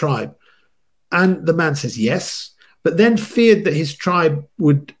another tribe. And the man says yes, but then feared that his tribe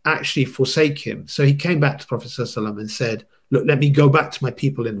would actually forsake him. So he came back to the Prophet ﷺ and said, "Look, let me go back to my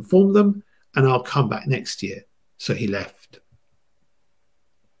people and inform them, and I'll come back next year." So he left.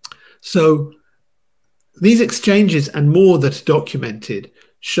 So these exchanges and more that are documented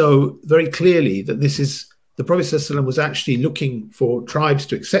show very clearly that this is the Prophet ﷺ was actually looking for tribes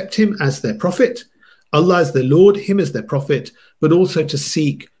to accept him as their prophet, Allah as their Lord, him as their prophet, but also to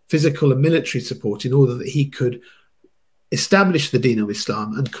seek physical and military support in order that he could establish the Deen of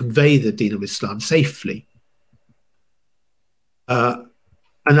Islam and convey the Deen of Islam safely. And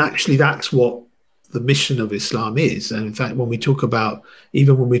actually that's what the mission of Islam is. And in fact, when we talk about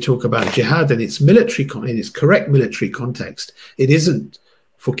jihad and its military, in its correct military context, it isn't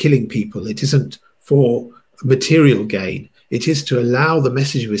for killing people. It isn't for material gain. It is to allow the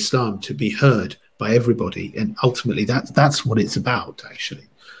message of Islam to be heard by everybody. And ultimately that's what it's about, actually.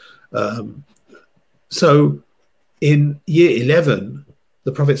 So in year 11,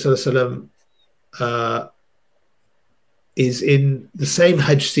 the Prophet ﷺ is in the same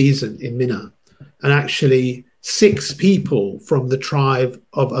Hajj season in Mina. And actually 6 people from the tribe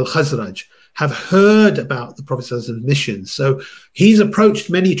of Al-Khazraj have heard about the Prophet ﷺ's mission. So he's approached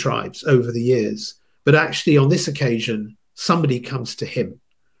many tribes over the years, but actually on this occasion, somebody comes to him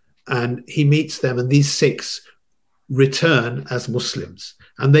and he meets them, and these 6 return as Muslims.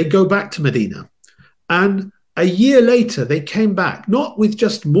 And they go back to Medina. And a year later, they came back, not with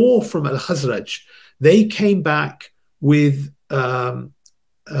just more from Al-Khazraj. They came back with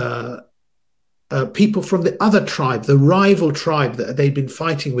people from the other tribe, the rival tribe that they'd been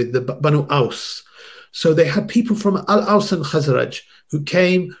fighting with, the Banu Aus. So they had people from Al-Aus and Khazraj who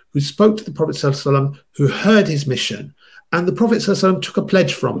came, who spoke to the Prophet ﷺ, who heard his mission. And the Prophet ﷺ took a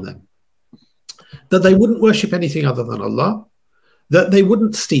pledge from them that they wouldn't worship anything other than Allah, that they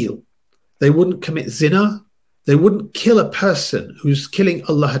wouldn't steal, they wouldn't commit zina, they wouldn't kill a person whose killing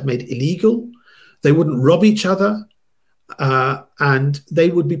Allah had made illegal, they wouldn't rob each other, and they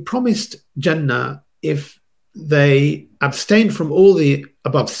would be promised Jannah if they abstained from all the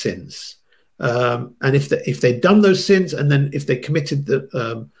above sins. And if they'd done those sins, and then if they committed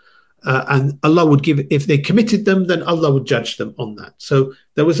and Allah would give, if they committed them, then Allah would judge them on that. So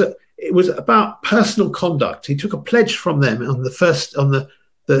it was about personal conduct. He took a pledge from them on the first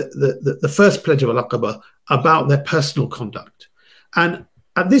pledge of Al-Aqaba about their personal conduct. And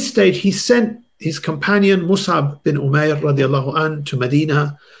at this stage, he sent his companion Musab bin Umair radiallahu an to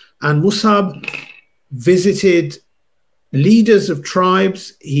Medina, and Musab visited leaders of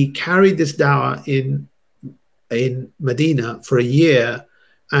tribes. He carried this dawah in Medina for a year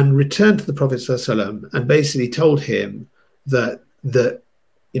and returned to the Prophet ﷺ and basically told him that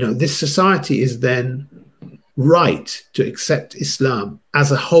this society is then right to accept Islam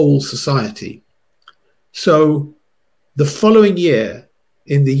as a whole society. So the following year,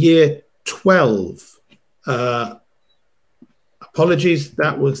 in the year 12, apologies,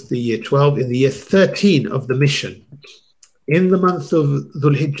 that was the year 12, in the year 13 of the mission, in the month of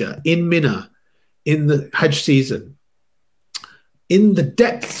Dhul Hijjah, in Mina, in the Hajj season, in the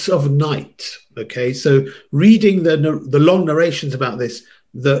depths of night, okay, so reading the long narrations about this,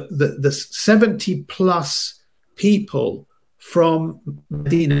 the 70 plus people from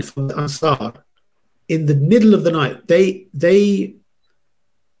Medina, from the Ansar, in the middle of the night, they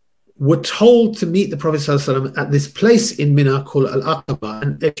were told to meet the Prophet ﷺ at this place in Mina called Al-Aqaba.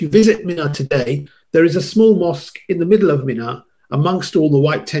 And if you visit Mina today, there is a small mosque in the middle of Mina amongst all the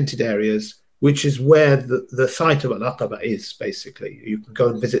white tented areas, which is where the site of Al-Aqaba is, basically. You can go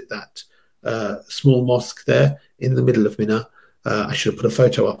and visit that small mosque there in the middle of Mina. I should have put a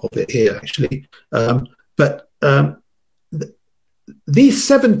photo up of it here, actually. these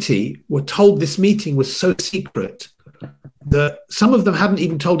 70 were told this meeting was so secret that some of them hadn't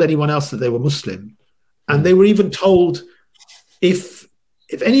even told anyone else that they were Muslim. And they were even told, if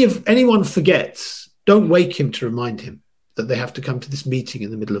anyone forgets, don't wake him to remind him that they have to come to this meeting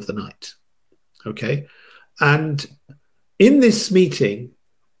in the middle of the night. Okay? And in this meeting,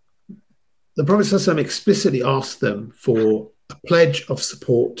 the Prophet ﷺ explicitly asked them for a pledge of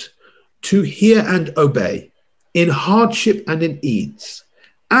support to hear and obey in hardship and in ease,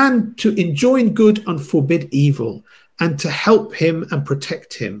 and to enjoin good and forbid evil, and to help him and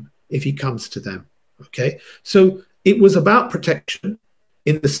protect him if he comes to them. Okay, so it was about protection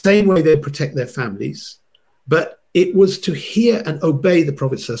in the same way they protect their families, but it was to hear and obey the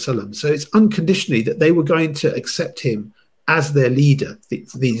Prophet ﷺ. So it's unconditionally that they were going to accept him as their leader,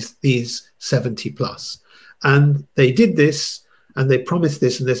 these 70 plus. And they did this, and they promised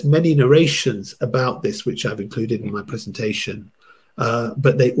this, and there's many narrations about this, which I've included in my presentation.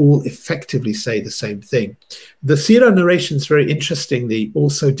 But they all effectively say the same thing. The Sirah narrations very interestingly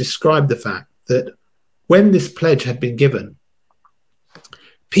also describe the fact that when this pledge had been given,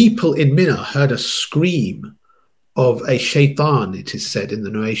 people in Mina heard a scream of a shaitan, it is said in the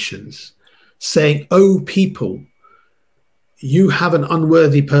narrations, saying, "O people, you have an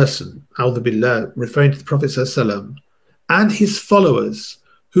unworthy person," A'udhu Billah, referring to the Prophet ﷺ, and his followers,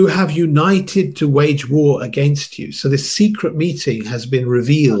 who have united to wage war against you. So this secret meeting has been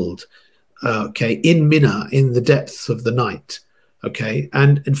revealed, in Mina, in the depths of the night. Okay,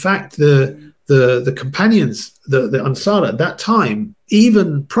 and in fact, the companions, the Ansar at that time,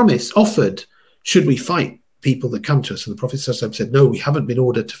 even offered, should we fight people that come to us? And the Prophet ﷺ said, no, we haven't been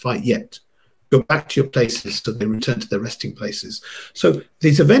ordered to fight yet. Go back to your places. So they returned to their resting places. So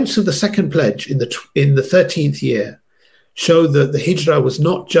these events of the second pledge in the 13th year show that the Hijrah was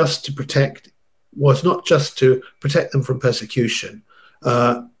not just to protect them from persecution.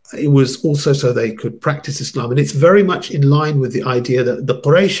 It was also so they could practice Islam. And it's very much in line with the idea that the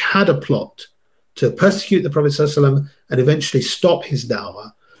Quraysh had a plot to persecute the Prophet ﷺ and eventually stop his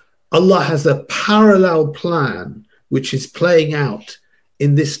da'wah. Allah has a parallel plan which is playing out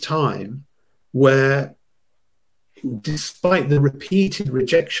in this time, where despite the repeated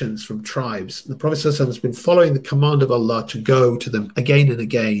rejections from tribes, the Prophet ﷺ has been following the command of Allah to go to them again and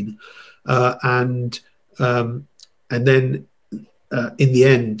again. And then in the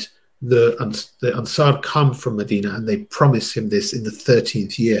end, the Ansar come from Medina and they promise him this in the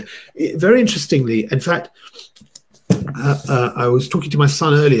 13th year. Very interestingly, in fact, I was talking to my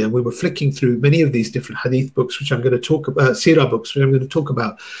son earlier, and we were flicking through many of these different hadith books, which I'm going to talk about, Sirah books, which I'm going to talk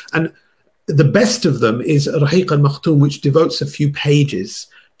about. And the best of them is Rahiq al-Makhtoum, which devotes a few pages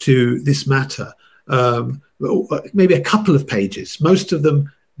to this matter, maybe a couple of pages. Most of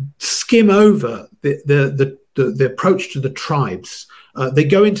them skim over the approach to the tribes. They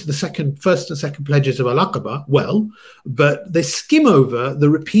go into the first and second pledges of Al-Aqaba, but they skim over the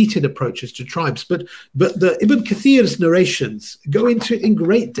repeated approaches to tribes. But the Ibn Kathir's narrations go into it in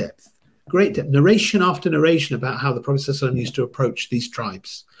great depth, narration after narration about how the Prophet ﷺ used to approach these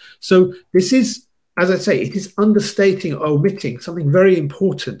tribes. So this is, as I say, it is understating or omitting something very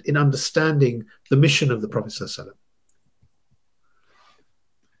important in understanding the mission of the Prophet ﷺ.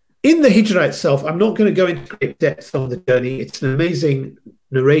 In the Hijrah itself, I'm not going to go into great depth on the journey. It's an amazing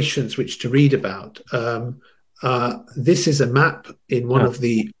narrations which to read about. This is a map in one of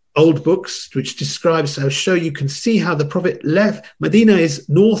the old books which describes you can see how the Prophet left. Medina is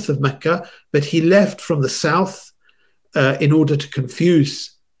north of Mecca, but he left from the south in order to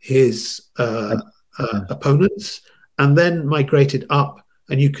confuse his opponents, and then migrated up.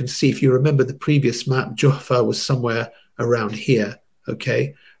 And you can see, if you remember the previous map, Juhfa was somewhere around here.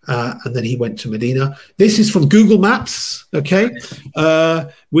 Okay. And then he went to Medina. This is from Google Maps,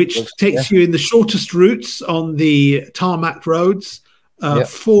 which takes you in the shortest routes on the tarmac roads,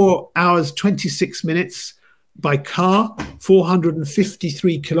 4 hours, 26 minutes by car,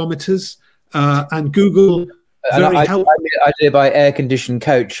 453 kilometers. And Google I did it by air-conditioned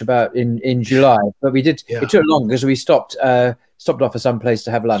coach about in July, but we did. It took long because we stopped off at some place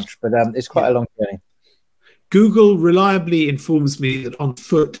to have lunch, but it's quite a long journey. Google reliably informs me that on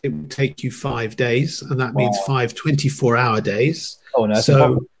foot it would take you 5 days, and that means 5 24-hour days. Oh no! So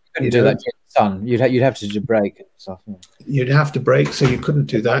you couldn't do that to your son. You'd have to do break and stuff. Yeah. You'd have to break, so you couldn't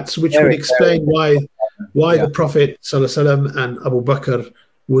do that. So which would explain why the Prophet ﷺ and Abu Bakr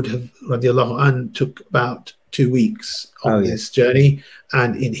would have, radiallahu anh, took about 2 weeks on this journey,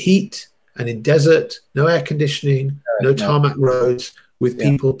 and in heat and in desert, no air conditioning, no tarmac roads, with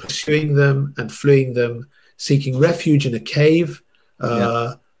people pursuing them and fleeing them, seeking refuge in a cave,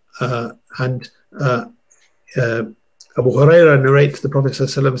 Abu Huraira narrates the Prophet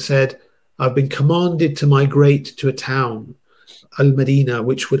ﷺ said, I've been commanded to migrate to a town, Al-Madinah,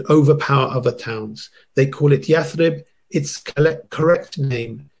 which would overpower other towns. They call it Yathrib. Its correct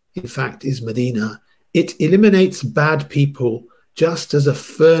name, in fact, is Medina. It eliminates bad people just as a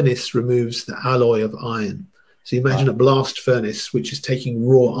furnace removes the alloy of iron. So you imagine a blast furnace, which is taking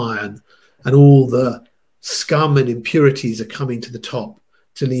raw iron, and all the scum and impurities are coming to the top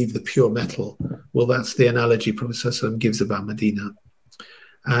to leave the pure metal. Well, that's the analogy Prophet ﷺ gives about Medina.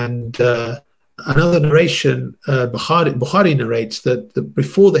 And another narration, Bukhari narrates that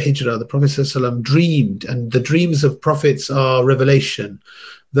before the Hijrah, the Prophet ﷺ dreamed, and the dreams of prophets are revelation,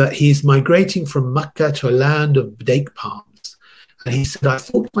 that he's migrating from Mecca to a land of date palms. And he said, I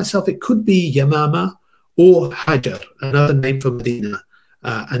thought to myself, it could be Yamama or Hajar, another name for Medina.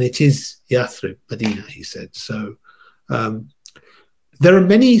 And it is Yathrib, Medina, he said. So there are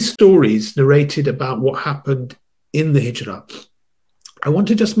many stories narrated about what happened in the Hijrah. I want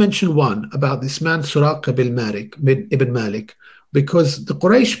to just mention one about this man, Suraqa ibn Malik, because the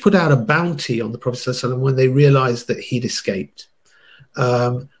Quraysh put out a bounty on the Prophet ﷺ when they realized that he'd escaped.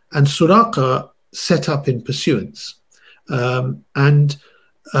 And Suraqa set up in pursuance.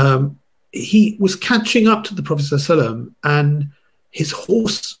 He was catching up to the Prophet ﷺ, and his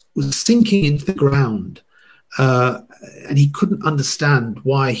horse was sinking into the ground. And he couldn't understand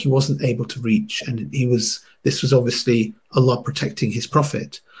why he wasn't able to reach. And this was obviously Allah protecting his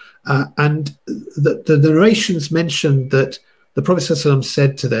prophet. And the narrations mentioned that the Prophet ﷺ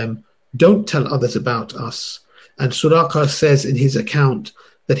said to them, don't tell others about us. And Suraqa says in his account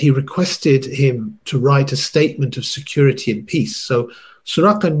that he requested him to write a statement of security and peace. So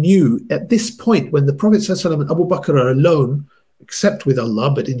Suraqa knew at this point, when the Prophet ﷺ and Abu Bakr are alone, except with Allah,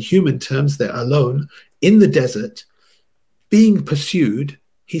 but in human terms, they're alone in the desert, being pursued,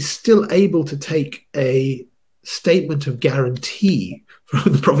 he's still able to take a statement of guarantee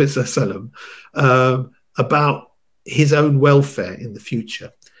from the Prophet ﷺ about his own welfare in the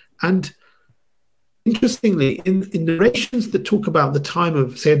future. And interestingly, in narrations that talk about the time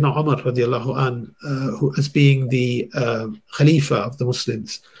of Sayyidina Umar radiallahu an, who as being the Khalifa of the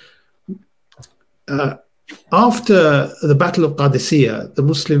Muslims, after the Battle of Qadisiyah, the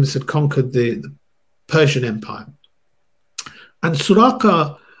Muslims had conquered the Persian Empire. And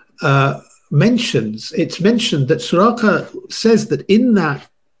Suraqa it's mentioned that Suraqa says that in that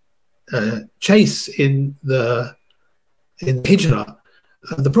chase in the Hijrah,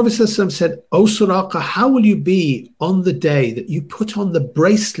 the Prophet ﷺ said, O Suraqa, how will you be on the day that you put on the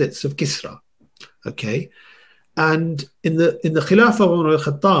bracelets of Kisra? Okay. And in the Khilafah of Umar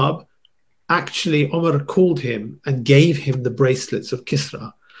al-Khattab, actually Umar called him and gave him the bracelets of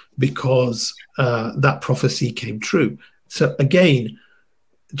Kisra because that prophecy came true. So again,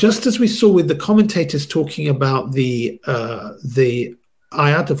 just as we saw with the commentators talking about the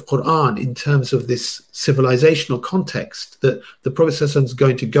ayat of Quran in terms of this civilizational context, that the Prophet ﷺ is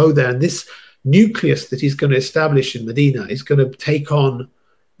going to go there, and this nucleus that he's going to establish in Medina is going to take on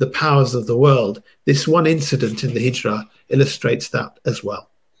the powers of the world. This one incident in the Hijrah illustrates that as well.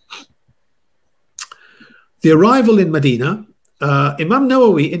 The arrival in Medina, Imam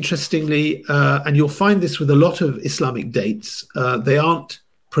Nawawi, interestingly, and you'll find this with a lot of Islamic dates, they aren't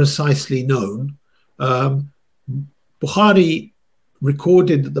precisely known. Bukhari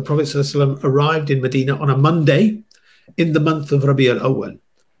recorded that the Prophet ﷺ arrived in Medina on a Monday in the month of Rabi al-Awwal.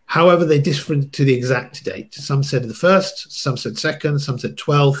 However, they differed to the exact date. Some said the 1st, some said 2nd, some said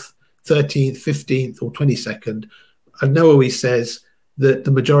 12th, 13th, 15th, or 22nd. And Nawawi says that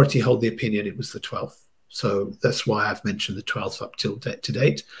the majority hold the opinion it was the 12th. So that's why I've mentioned the 12th up till to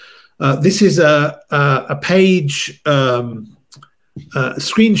date. This is a page,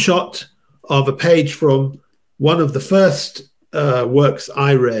 screenshot of a page from one of the first works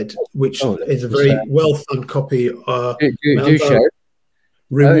I read, which is a very well-thumbed copy. Do share.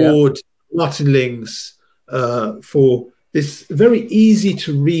 Reward Martinlings for this very easy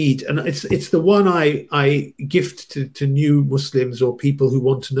to read, and it's the one I gift to new Muslims or people who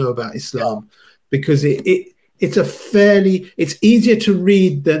want to know about Islam, because it's easier to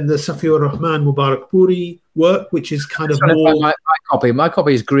read than the Safiur Rahman Mubarakpuri work, which is kind of more. My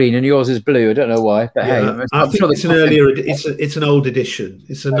copy is green and yours is blue. I don't know why, but hey, I think it's an earlier. It's an old edition.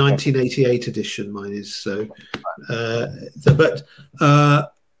 It's a 1988 edition. Mine is so. But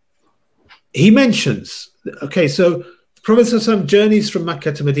he mentions. Okay, so the Prophet ﷺ journeys from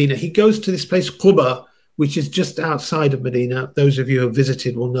Mecca to Medina. He goes to this place Quba, which is just outside of Medina. Those of you who have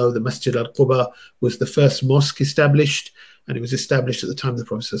visited will know the Masjid al-Quba was the first mosque established, and it was established at the time the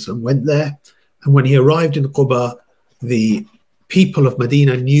Prophet ﷺ went there. And when he arrived in Quba, the people of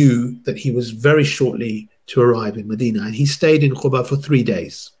Medina knew that he was very shortly to arrive in Medina, and he stayed in Quba for 3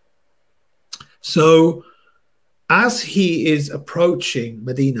 days. So as he is approaching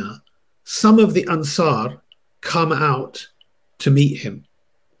Medina, some of the Ansar come out to meet him,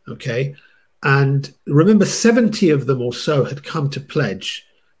 okay? And remember, 70 of them or so had come to pledge,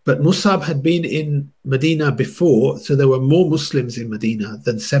 but Musab had been in Medina before, so there were more Muslims in Medina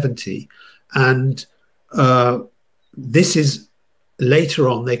than 70. And this is later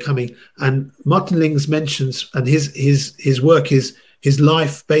on, they're coming. And Martin Lings mentions, and his work is his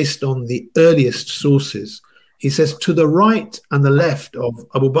life based on the earliest sources. He says, to the right and the left of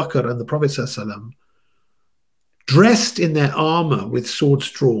Abu Bakr and the Prophet ﷺ, dressed in their armor with swords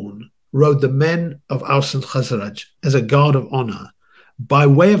drawn, rode the men of Aus and Khazraj as a guard of honor, by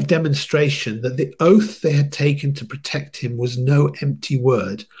way of demonstration that the oath they had taken to protect him was no empty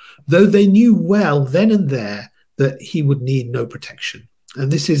word, though they knew well then and there that he would need no protection.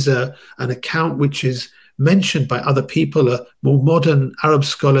 And this is an account which is mentioned by other people. A more modern Arab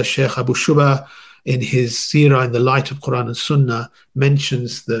scholar, Sheikh Abu Shubah, in his Sirah in the light of Quran and Sunnah,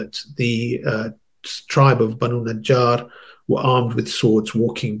 mentions that the tribe of Banu Najjar were armed with swords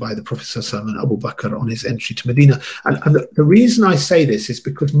walking by the Prophet ﷺ and Abu Bakr on his entry to Medina. And the reason I say this is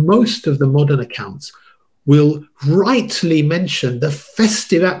because most of the modern accounts will rightly mention the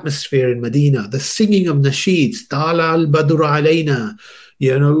festive atmosphere in Medina, the singing of nasheeds, Tala al-Badr alayna,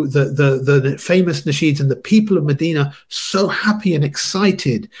 you know, the famous nasheeds, and the people of Medina so happy and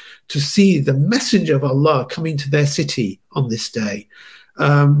excited to see the messenger of Allah coming to their city on this day.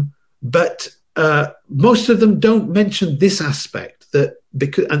 But most of them don't mention this aspect, that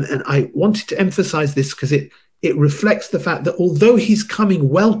because, and I wanted to emphasize this because it reflects the fact that although he's coming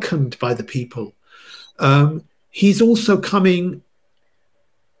welcomed by the people, he's also coming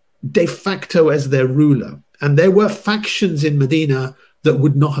de facto as their ruler. And there were factions in Medina that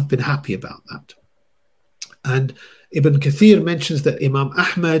would not have been happy about that. And Ibn Kathir mentions that Imam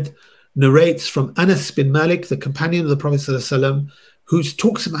Ahmad narrates from Anas bin Malik, the companion of the Prophet ﷺ, who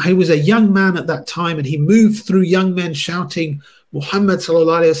talks about how he was a young man at that time, and he moved through young men shouting, Muhammad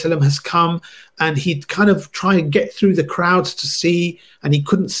ﷺ has come, and he'd kind of try and get through the crowds to see, and he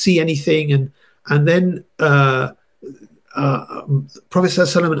couldn't see anything. And then Prophet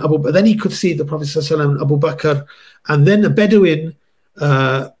ﷺ and then he could see the Prophet ﷺ and Abu Bakr, and then a Bedouin,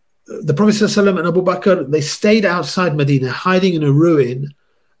 the Prophet ﷺ and Abu Bakr, they stayed outside Medina, hiding in a ruin,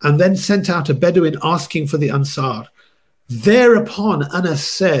 and then sent out a Bedouin asking for the Ansar. Thereupon, Anas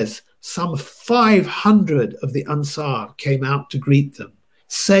says, some 500 of the Ansar came out to greet them,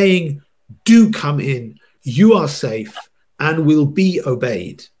 saying, do come in, you are safe and will be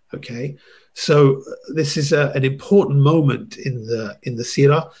obeyed. Okay, so this is an important moment in the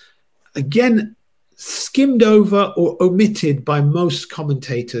Sirah. Again, skimmed over or omitted by most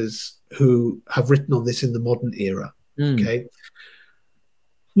commentators who have written on this in the modern era. Okay.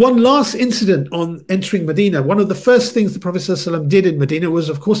 One last incident on entering Medina. One of the first things the Prophet ﷺ did in Medina was,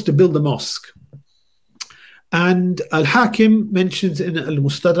 of course, to build the mosque. And Al-Hakim mentions in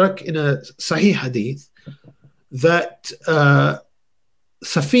Al-Mustadrak, in a Sahih hadith, that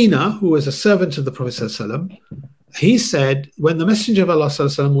Safina, who was a servant of the Prophet ﷺ, he said, when the Messenger of Allah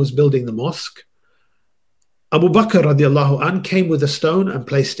ﷺ was building the mosque, Abu Bakr radiallahu anh came with a stone and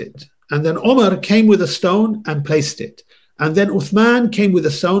placed it. And then Omar came with a stone and placed it. And then Uthman came with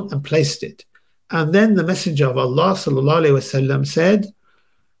a stone and placed it. And then the Messenger of Allah sallallahu alayhi wasallam said,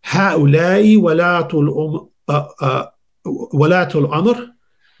 هؤلاء ولاة الأمر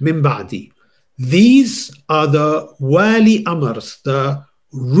من بعدي. These are the wali amrs, the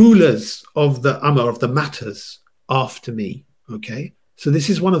rulers of the amr, of the matters after me. Okay, so this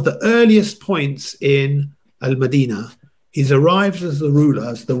is one of the earliest points in Al-Madinah. He's arrived as the ruler,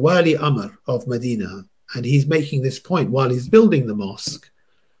 as the wali amr of Medina, and he's making this point while he's building the mosque,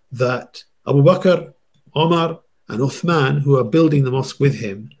 that Abu Bakr, Omar, and Uthman, who are building the mosque with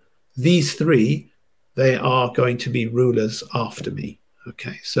him, these three, they are going to be rulers after me.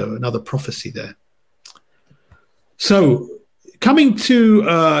 Okay, so another prophecy there. So coming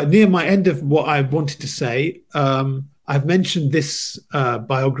to near my end of what I wanted to say, I've mentioned this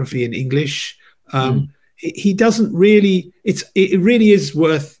biography in English. He doesn't really, it really is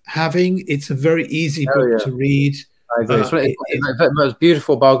worth having. It's a very easy book to read. I agree. It's one of the most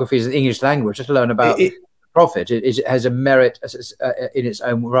beautiful biographies in English language, just to learn about the Prophet. It has a merit in its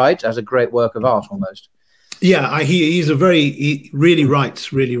own right, as a great work of art almost. Yeah, he really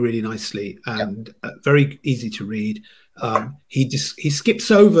writes really nicely, and very easy to read. He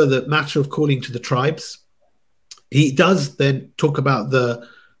skips over the matter of calling to the tribes. He does then talk about the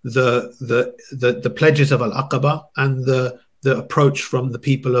pledges of Al-Aqaba and the approach from the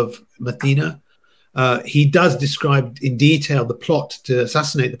people of Medina. He does describe in detail the plot to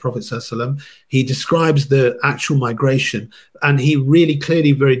assassinate the Prophet ﷺ. He describes the actual migration, and he really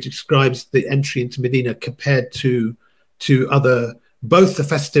clearly very describes the entry into Medina compared to other, both the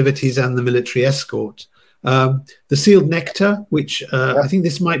festivities and the military escort. The sealed nectar, which I think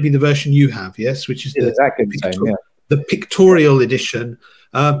this might be the version you have, yes, which is exactly the same, the pictorial edition.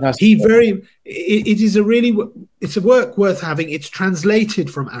 It's a work worth having. It's translated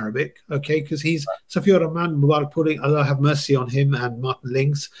from Arabic, okay, because he's Safiur Rahman Mubarak Puri, Allah have mercy on him, and Martin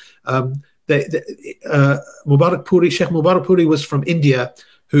Links. Mubarak Puri, Sheikh Mubarak Puri was from India,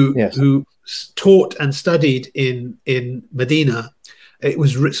 who taught and studied in Medina.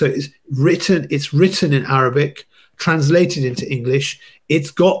 It's written in Arabic, translated into English. It's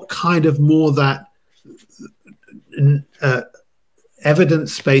got kind of more that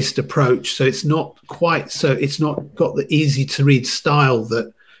evidence-based approach, so it's not got the easy to read style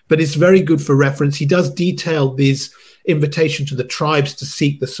but it's very good for reference. He does detail these invitation to the tribes to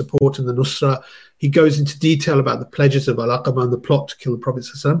seek the support and the nusra. He goes into detail about the pledges of Al-Aqaba and the plot to kill the Prophet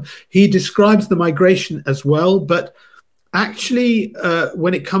ﷺ. He describes the migration as well, but actually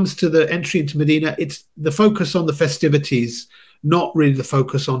when it comes to the entry into Medina, it's the focus on the festivities, not really the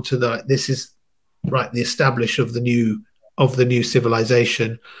focus onto the establish of the new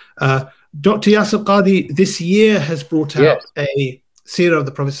civilization. Dr. Yasir Qadi this year has brought out a seerah of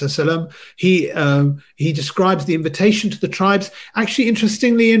the Prophet ﷺ. He describes the invitation to the tribes, actually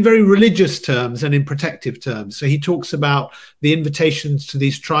interestingly in very religious terms and in protective terms. So he talks about the invitations to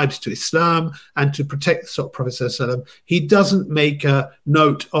these tribes to Islam and to protect the Prophet ﷺ. He doesn't make a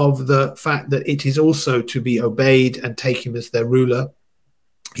note of the fact that it is also to be obeyed and take him as their ruler.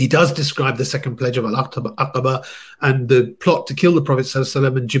 He does describe the second pledge of Al-Aqaba and the plot to kill the Prophet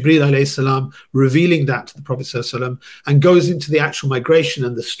ﷺ, and Jibreel alayhi salam revealing that to the Prophet ﷺ, and goes into the actual migration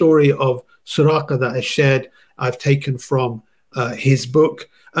and the story of Suraqah that I shared. I've taken from his book.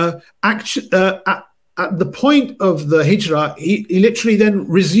 At the point of the Hijrah, he literally then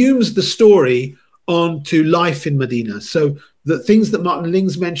resumes the story onto life in Medina. So the things that Martin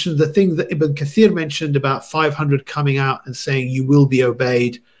Lings mentioned, the thing that Ibn Kathir mentioned about 500 coming out and saying, you will be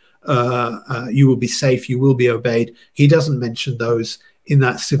obeyed, you will be safe, you will be obeyed. He doesn't mention those in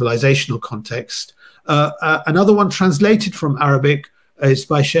that civilizational context. Another one translated from Arabic is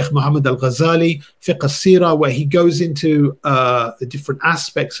by Sheikh Muhammad al-Ghazali, Fiqh al-Sirah, where he goes into the different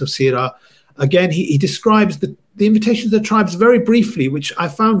aspects of Sirah. Again, he describes the invitation to the tribes very briefly, which I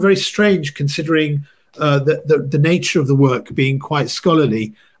found very strange considering the nature of the work being quite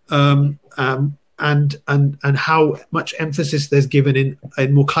scholarly, and how much emphasis there's given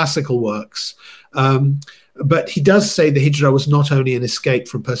in more classical works. But he does say the Hijrah was not only an escape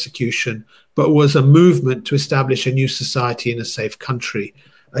from persecution, but was a movement to establish a new society in a safe country.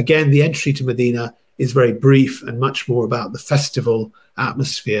 Again, the entry to Medina is very brief and much more about the festival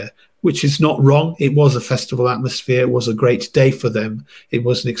atmosphere, which is not wrong. It was a festival atmosphere. It was a great day for them. It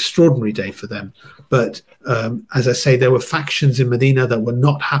was an extraordinary day for them. But as I say, there were factions in Medina that were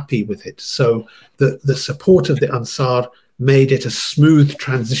not happy with it. So the support of the Ansar made it a smooth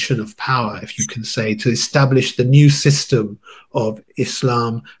transition of power, if you can say, to establish the new system of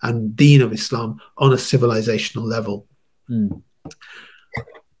Islam and Deen of Islam on a civilizational level.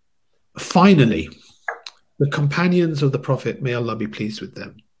 Finally, the companions of the Prophet, may Allah be pleased with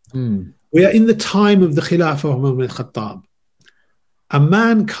them. We are in the time of the Khilafah of Umar ibn Khattab. A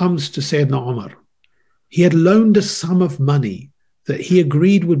man comes to Sayyidina Umar. He had loaned a sum of money that he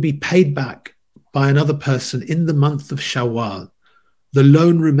agreed would be paid back by another person in the month of Shawwal. The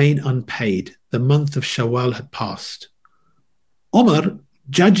loan remained unpaid. The month of Shawwal had passed. Umar,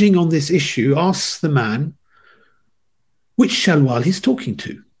 judging on this issue, asks the man which Shawwal he's talking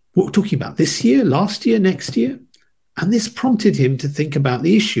to. What we're talking about, this year, last year, next year? And this prompted him to think about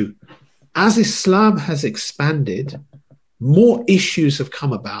the issue. As Islam has expanded, more issues have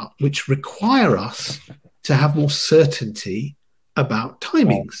come about which require us to have more certainty about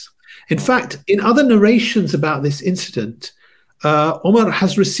timings. In fact, in other narrations about this incident, Umar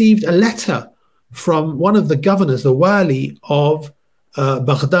has received a letter from one of the governors, the wali of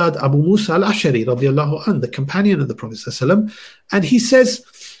Baghdad, Abu Musa al-Ashari, radiallahu anh, the companion of the Prophet ﷺ, and he says,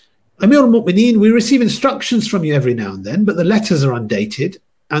 Amir al-Mu'mineen, we receive instructions from you every now and then, but the letters are undated,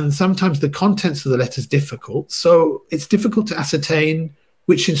 and sometimes the contents of the letter is difficult, so it's difficult to ascertain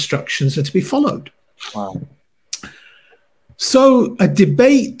which instructions are to be followed. Wow. So a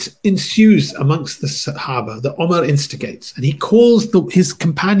debate ensues amongst the Sahaba that Umar instigates, and he calls his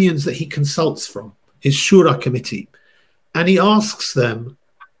companions that he consults from, his Shura committee, and he asks them,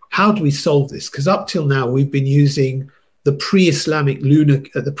 how do we solve this? Because up till now we've been using the pre-Islamic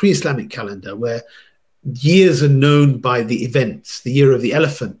calendar, where years are known by the events. The year of the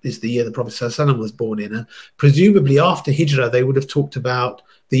elephant is the year the Prophet ﷺ was born in. And presumably after Hijrah, they would have talked about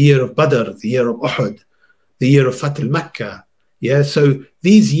the year of Badr, the year of Uhud, the year of Fath al-Makkah. Yeah, so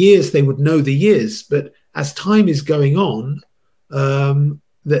these years, they would know the years. But as time is going on,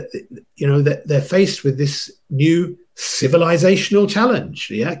 they're faced with this new civilizational challenge.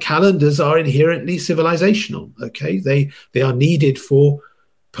 Yeah, calendars are inherently civilizational. Okay, they are needed for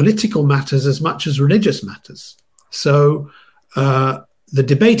political matters as much as religious matters. So the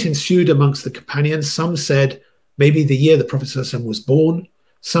debate ensued amongst the companions. Some said maybe the year the Prophet ﷺ was born.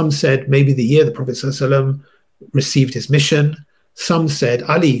 Some said maybe the year the Prophet ﷺ received his mission. Some said,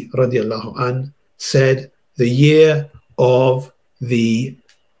 Ali radiallahu an said the year of the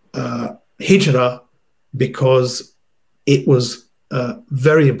Hijrah, because it was a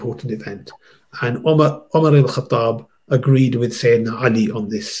very important event. And Umar al-Khattab agreed with Sayyidina Ali on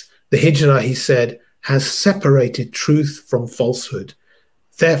this. The Hijrah, he said, has separated truth from falsehood.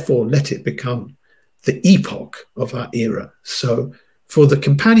 Therefore, let it become the epoch of our era. So for the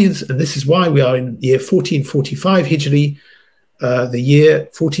companions, and this is why we are in year 1445 Hijri, the year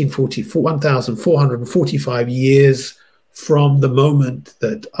 1445 years from the moment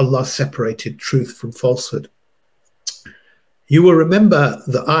that Allah separated truth from falsehood. You will remember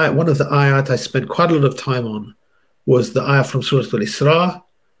the ayah, one of the ayat I spent quite a lot of time on was the ayah from Surah Al-Isra,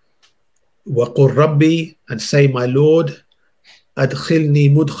 وَقُلْ رَبِّي, and say, my Lord, أَدْخِلْنِي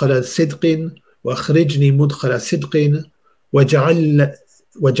مُدْخَلَ صِدْقٍ وَأَخْرِجْنِي مُدْخَلَ صِدْقٍ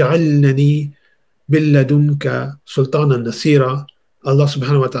وَجَعَلْنَنِي بِاللَّدُنْكَ سُلْطَانًا نَصِيرًا. Allah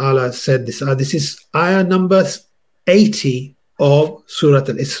subhanahu wa ta'ala said this. This is ayah number 80 of Surah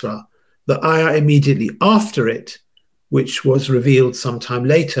Al-Isra. The ayah immediately after it, which was revealed sometime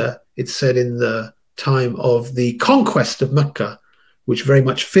later, it said in the time of the conquest of Mecca, which very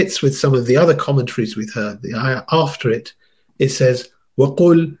much fits with some of the other commentaries with her. The ayah after it, it says,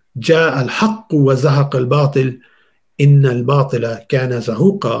 وَقُلْ جَاءَ الْحَقُّ وَزَهَقَ الْبَاطِلِ إِنَّ الْبَاطِلَ كَانَ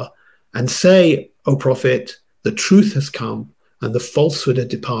زَهُوقًا. And say, O Prophet, the truth has come and the falsehood had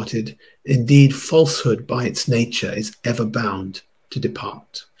departed. Indeed, falsehood by its nature is ever bound to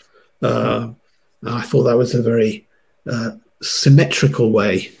depart. I thought that was a very symmetrical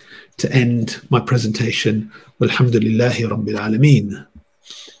way to end my presentation. Walhamdulillahi Rabbil Alameen.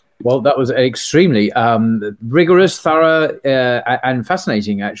 Well, that was extremely rigorous, thorough, and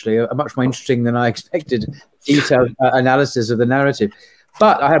fascinating, actually. Much more interesting than I expected, detailed analysis of the narrative.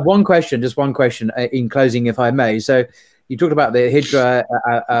 But I have one question, just one question in closing, if I may. So you talked about the Hijrah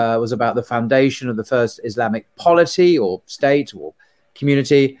was about the foundation of the first Islamic polity or state or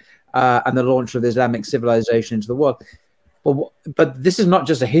community and the launch of the Islamic civilization into the world. But this is not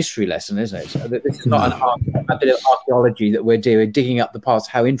just a history lesson, is it? This is not a bit of archaeology that we're doing, digging up the past.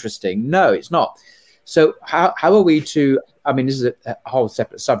 How interesting. No, it's not. So how are we to, I mean, this is a whole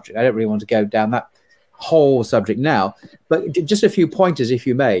separate subject. I don't really want to go down that whole subject now, but just a few pointers, if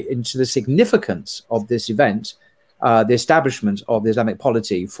you may, into the significance of this event, the establishment of the Islamic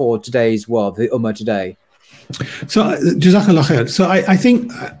polity for today's world, the Ummah today. So, Jazakallah khair. So I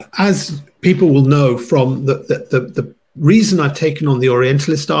think, as people will know from the reason I've taken on the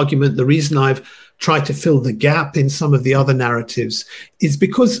Orientalist argument, the reason I've tried to fill the gap in some of the other narratives is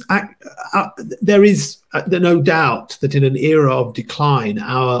because there is no doubt that in an era of decline,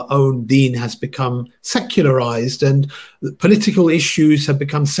 our own deen has become secularized and political issues have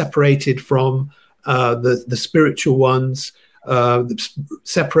become separated from the spiritual ones,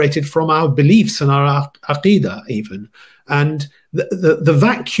 separated from our beliefs and our aqidah even. And the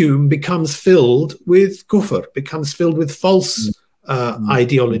vacuum becomes filled with kufr, becomes filled with false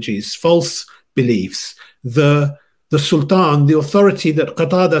ideologies, false beliefs. The sultan, the authority that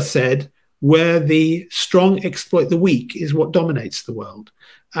Qatada said, where the strong exploit the weak, is what dominates the world.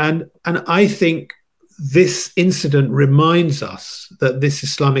 And I think this incident reminds us that this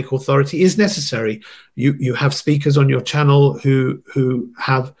Islamic authority is necessary. You have speakers on your channel who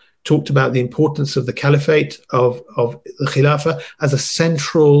have talked about the importance of the caliphate, of the Khilafah as a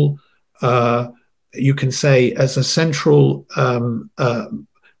central, you can say, as a central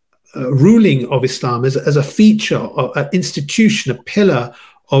ruling of Islam, as a feature, an institution, a pillar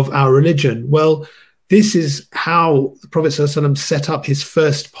of our religion. Well, this is how the Prophet ﷺ set up his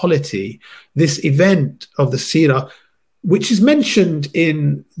first polity. This event of the Seerah which is mentioned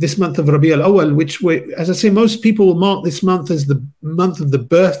in this month of Rabi al-Awwal, which, as I say, most people will mark this month as the month of the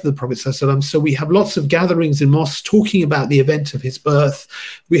birth of the Prophet ﷺ. So we have lots of gatherings in mosques talking about the event of his birth.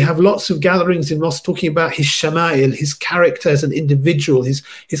 We have lots of gatherings in mosques talking about his shama'il, his character as an individual, his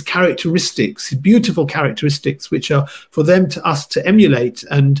characteristics, his beautiful characteristics, which are for us to emulate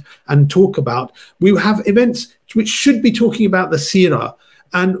and talk about. We have events which should be talking about the seerah,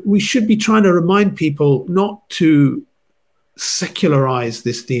 and we should be trying to remind people not to secularize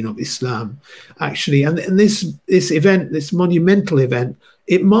this deen of Islam, actually. And this event, this monumental event,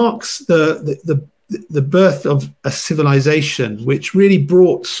 it marks the birth of a civilization which really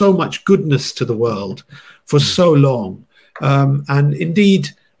brought so much goodness to the world for so long. And indeed,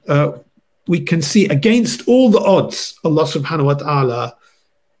 we can see against all the odds, Allah subhanahu wa ta'ala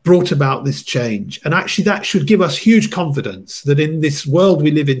brought about this change. And actually that should give us huge confidence that in this world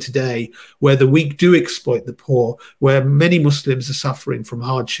we live in today, where the weak do exploit the poor, where many Muslims are suffering from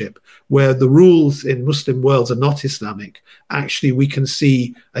hardship, where the rules in Muslim worlds are not Islamic, actually we can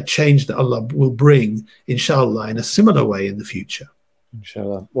see a change that Allah will bring, inshallah, in a similar way in the future.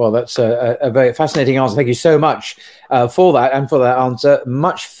 Inshallah. Well, that's a very fascinating answer. Thank you so much for that, and for that answer.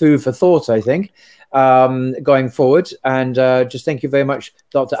 Much food for thought, I think, going forward. And just thank you very much,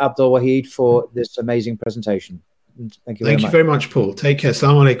 Dr. Abdul Wahid, for this amazing presentation. Thank you very much. Thank you very much, Paul. Take care.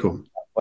 Assalamu alaikum.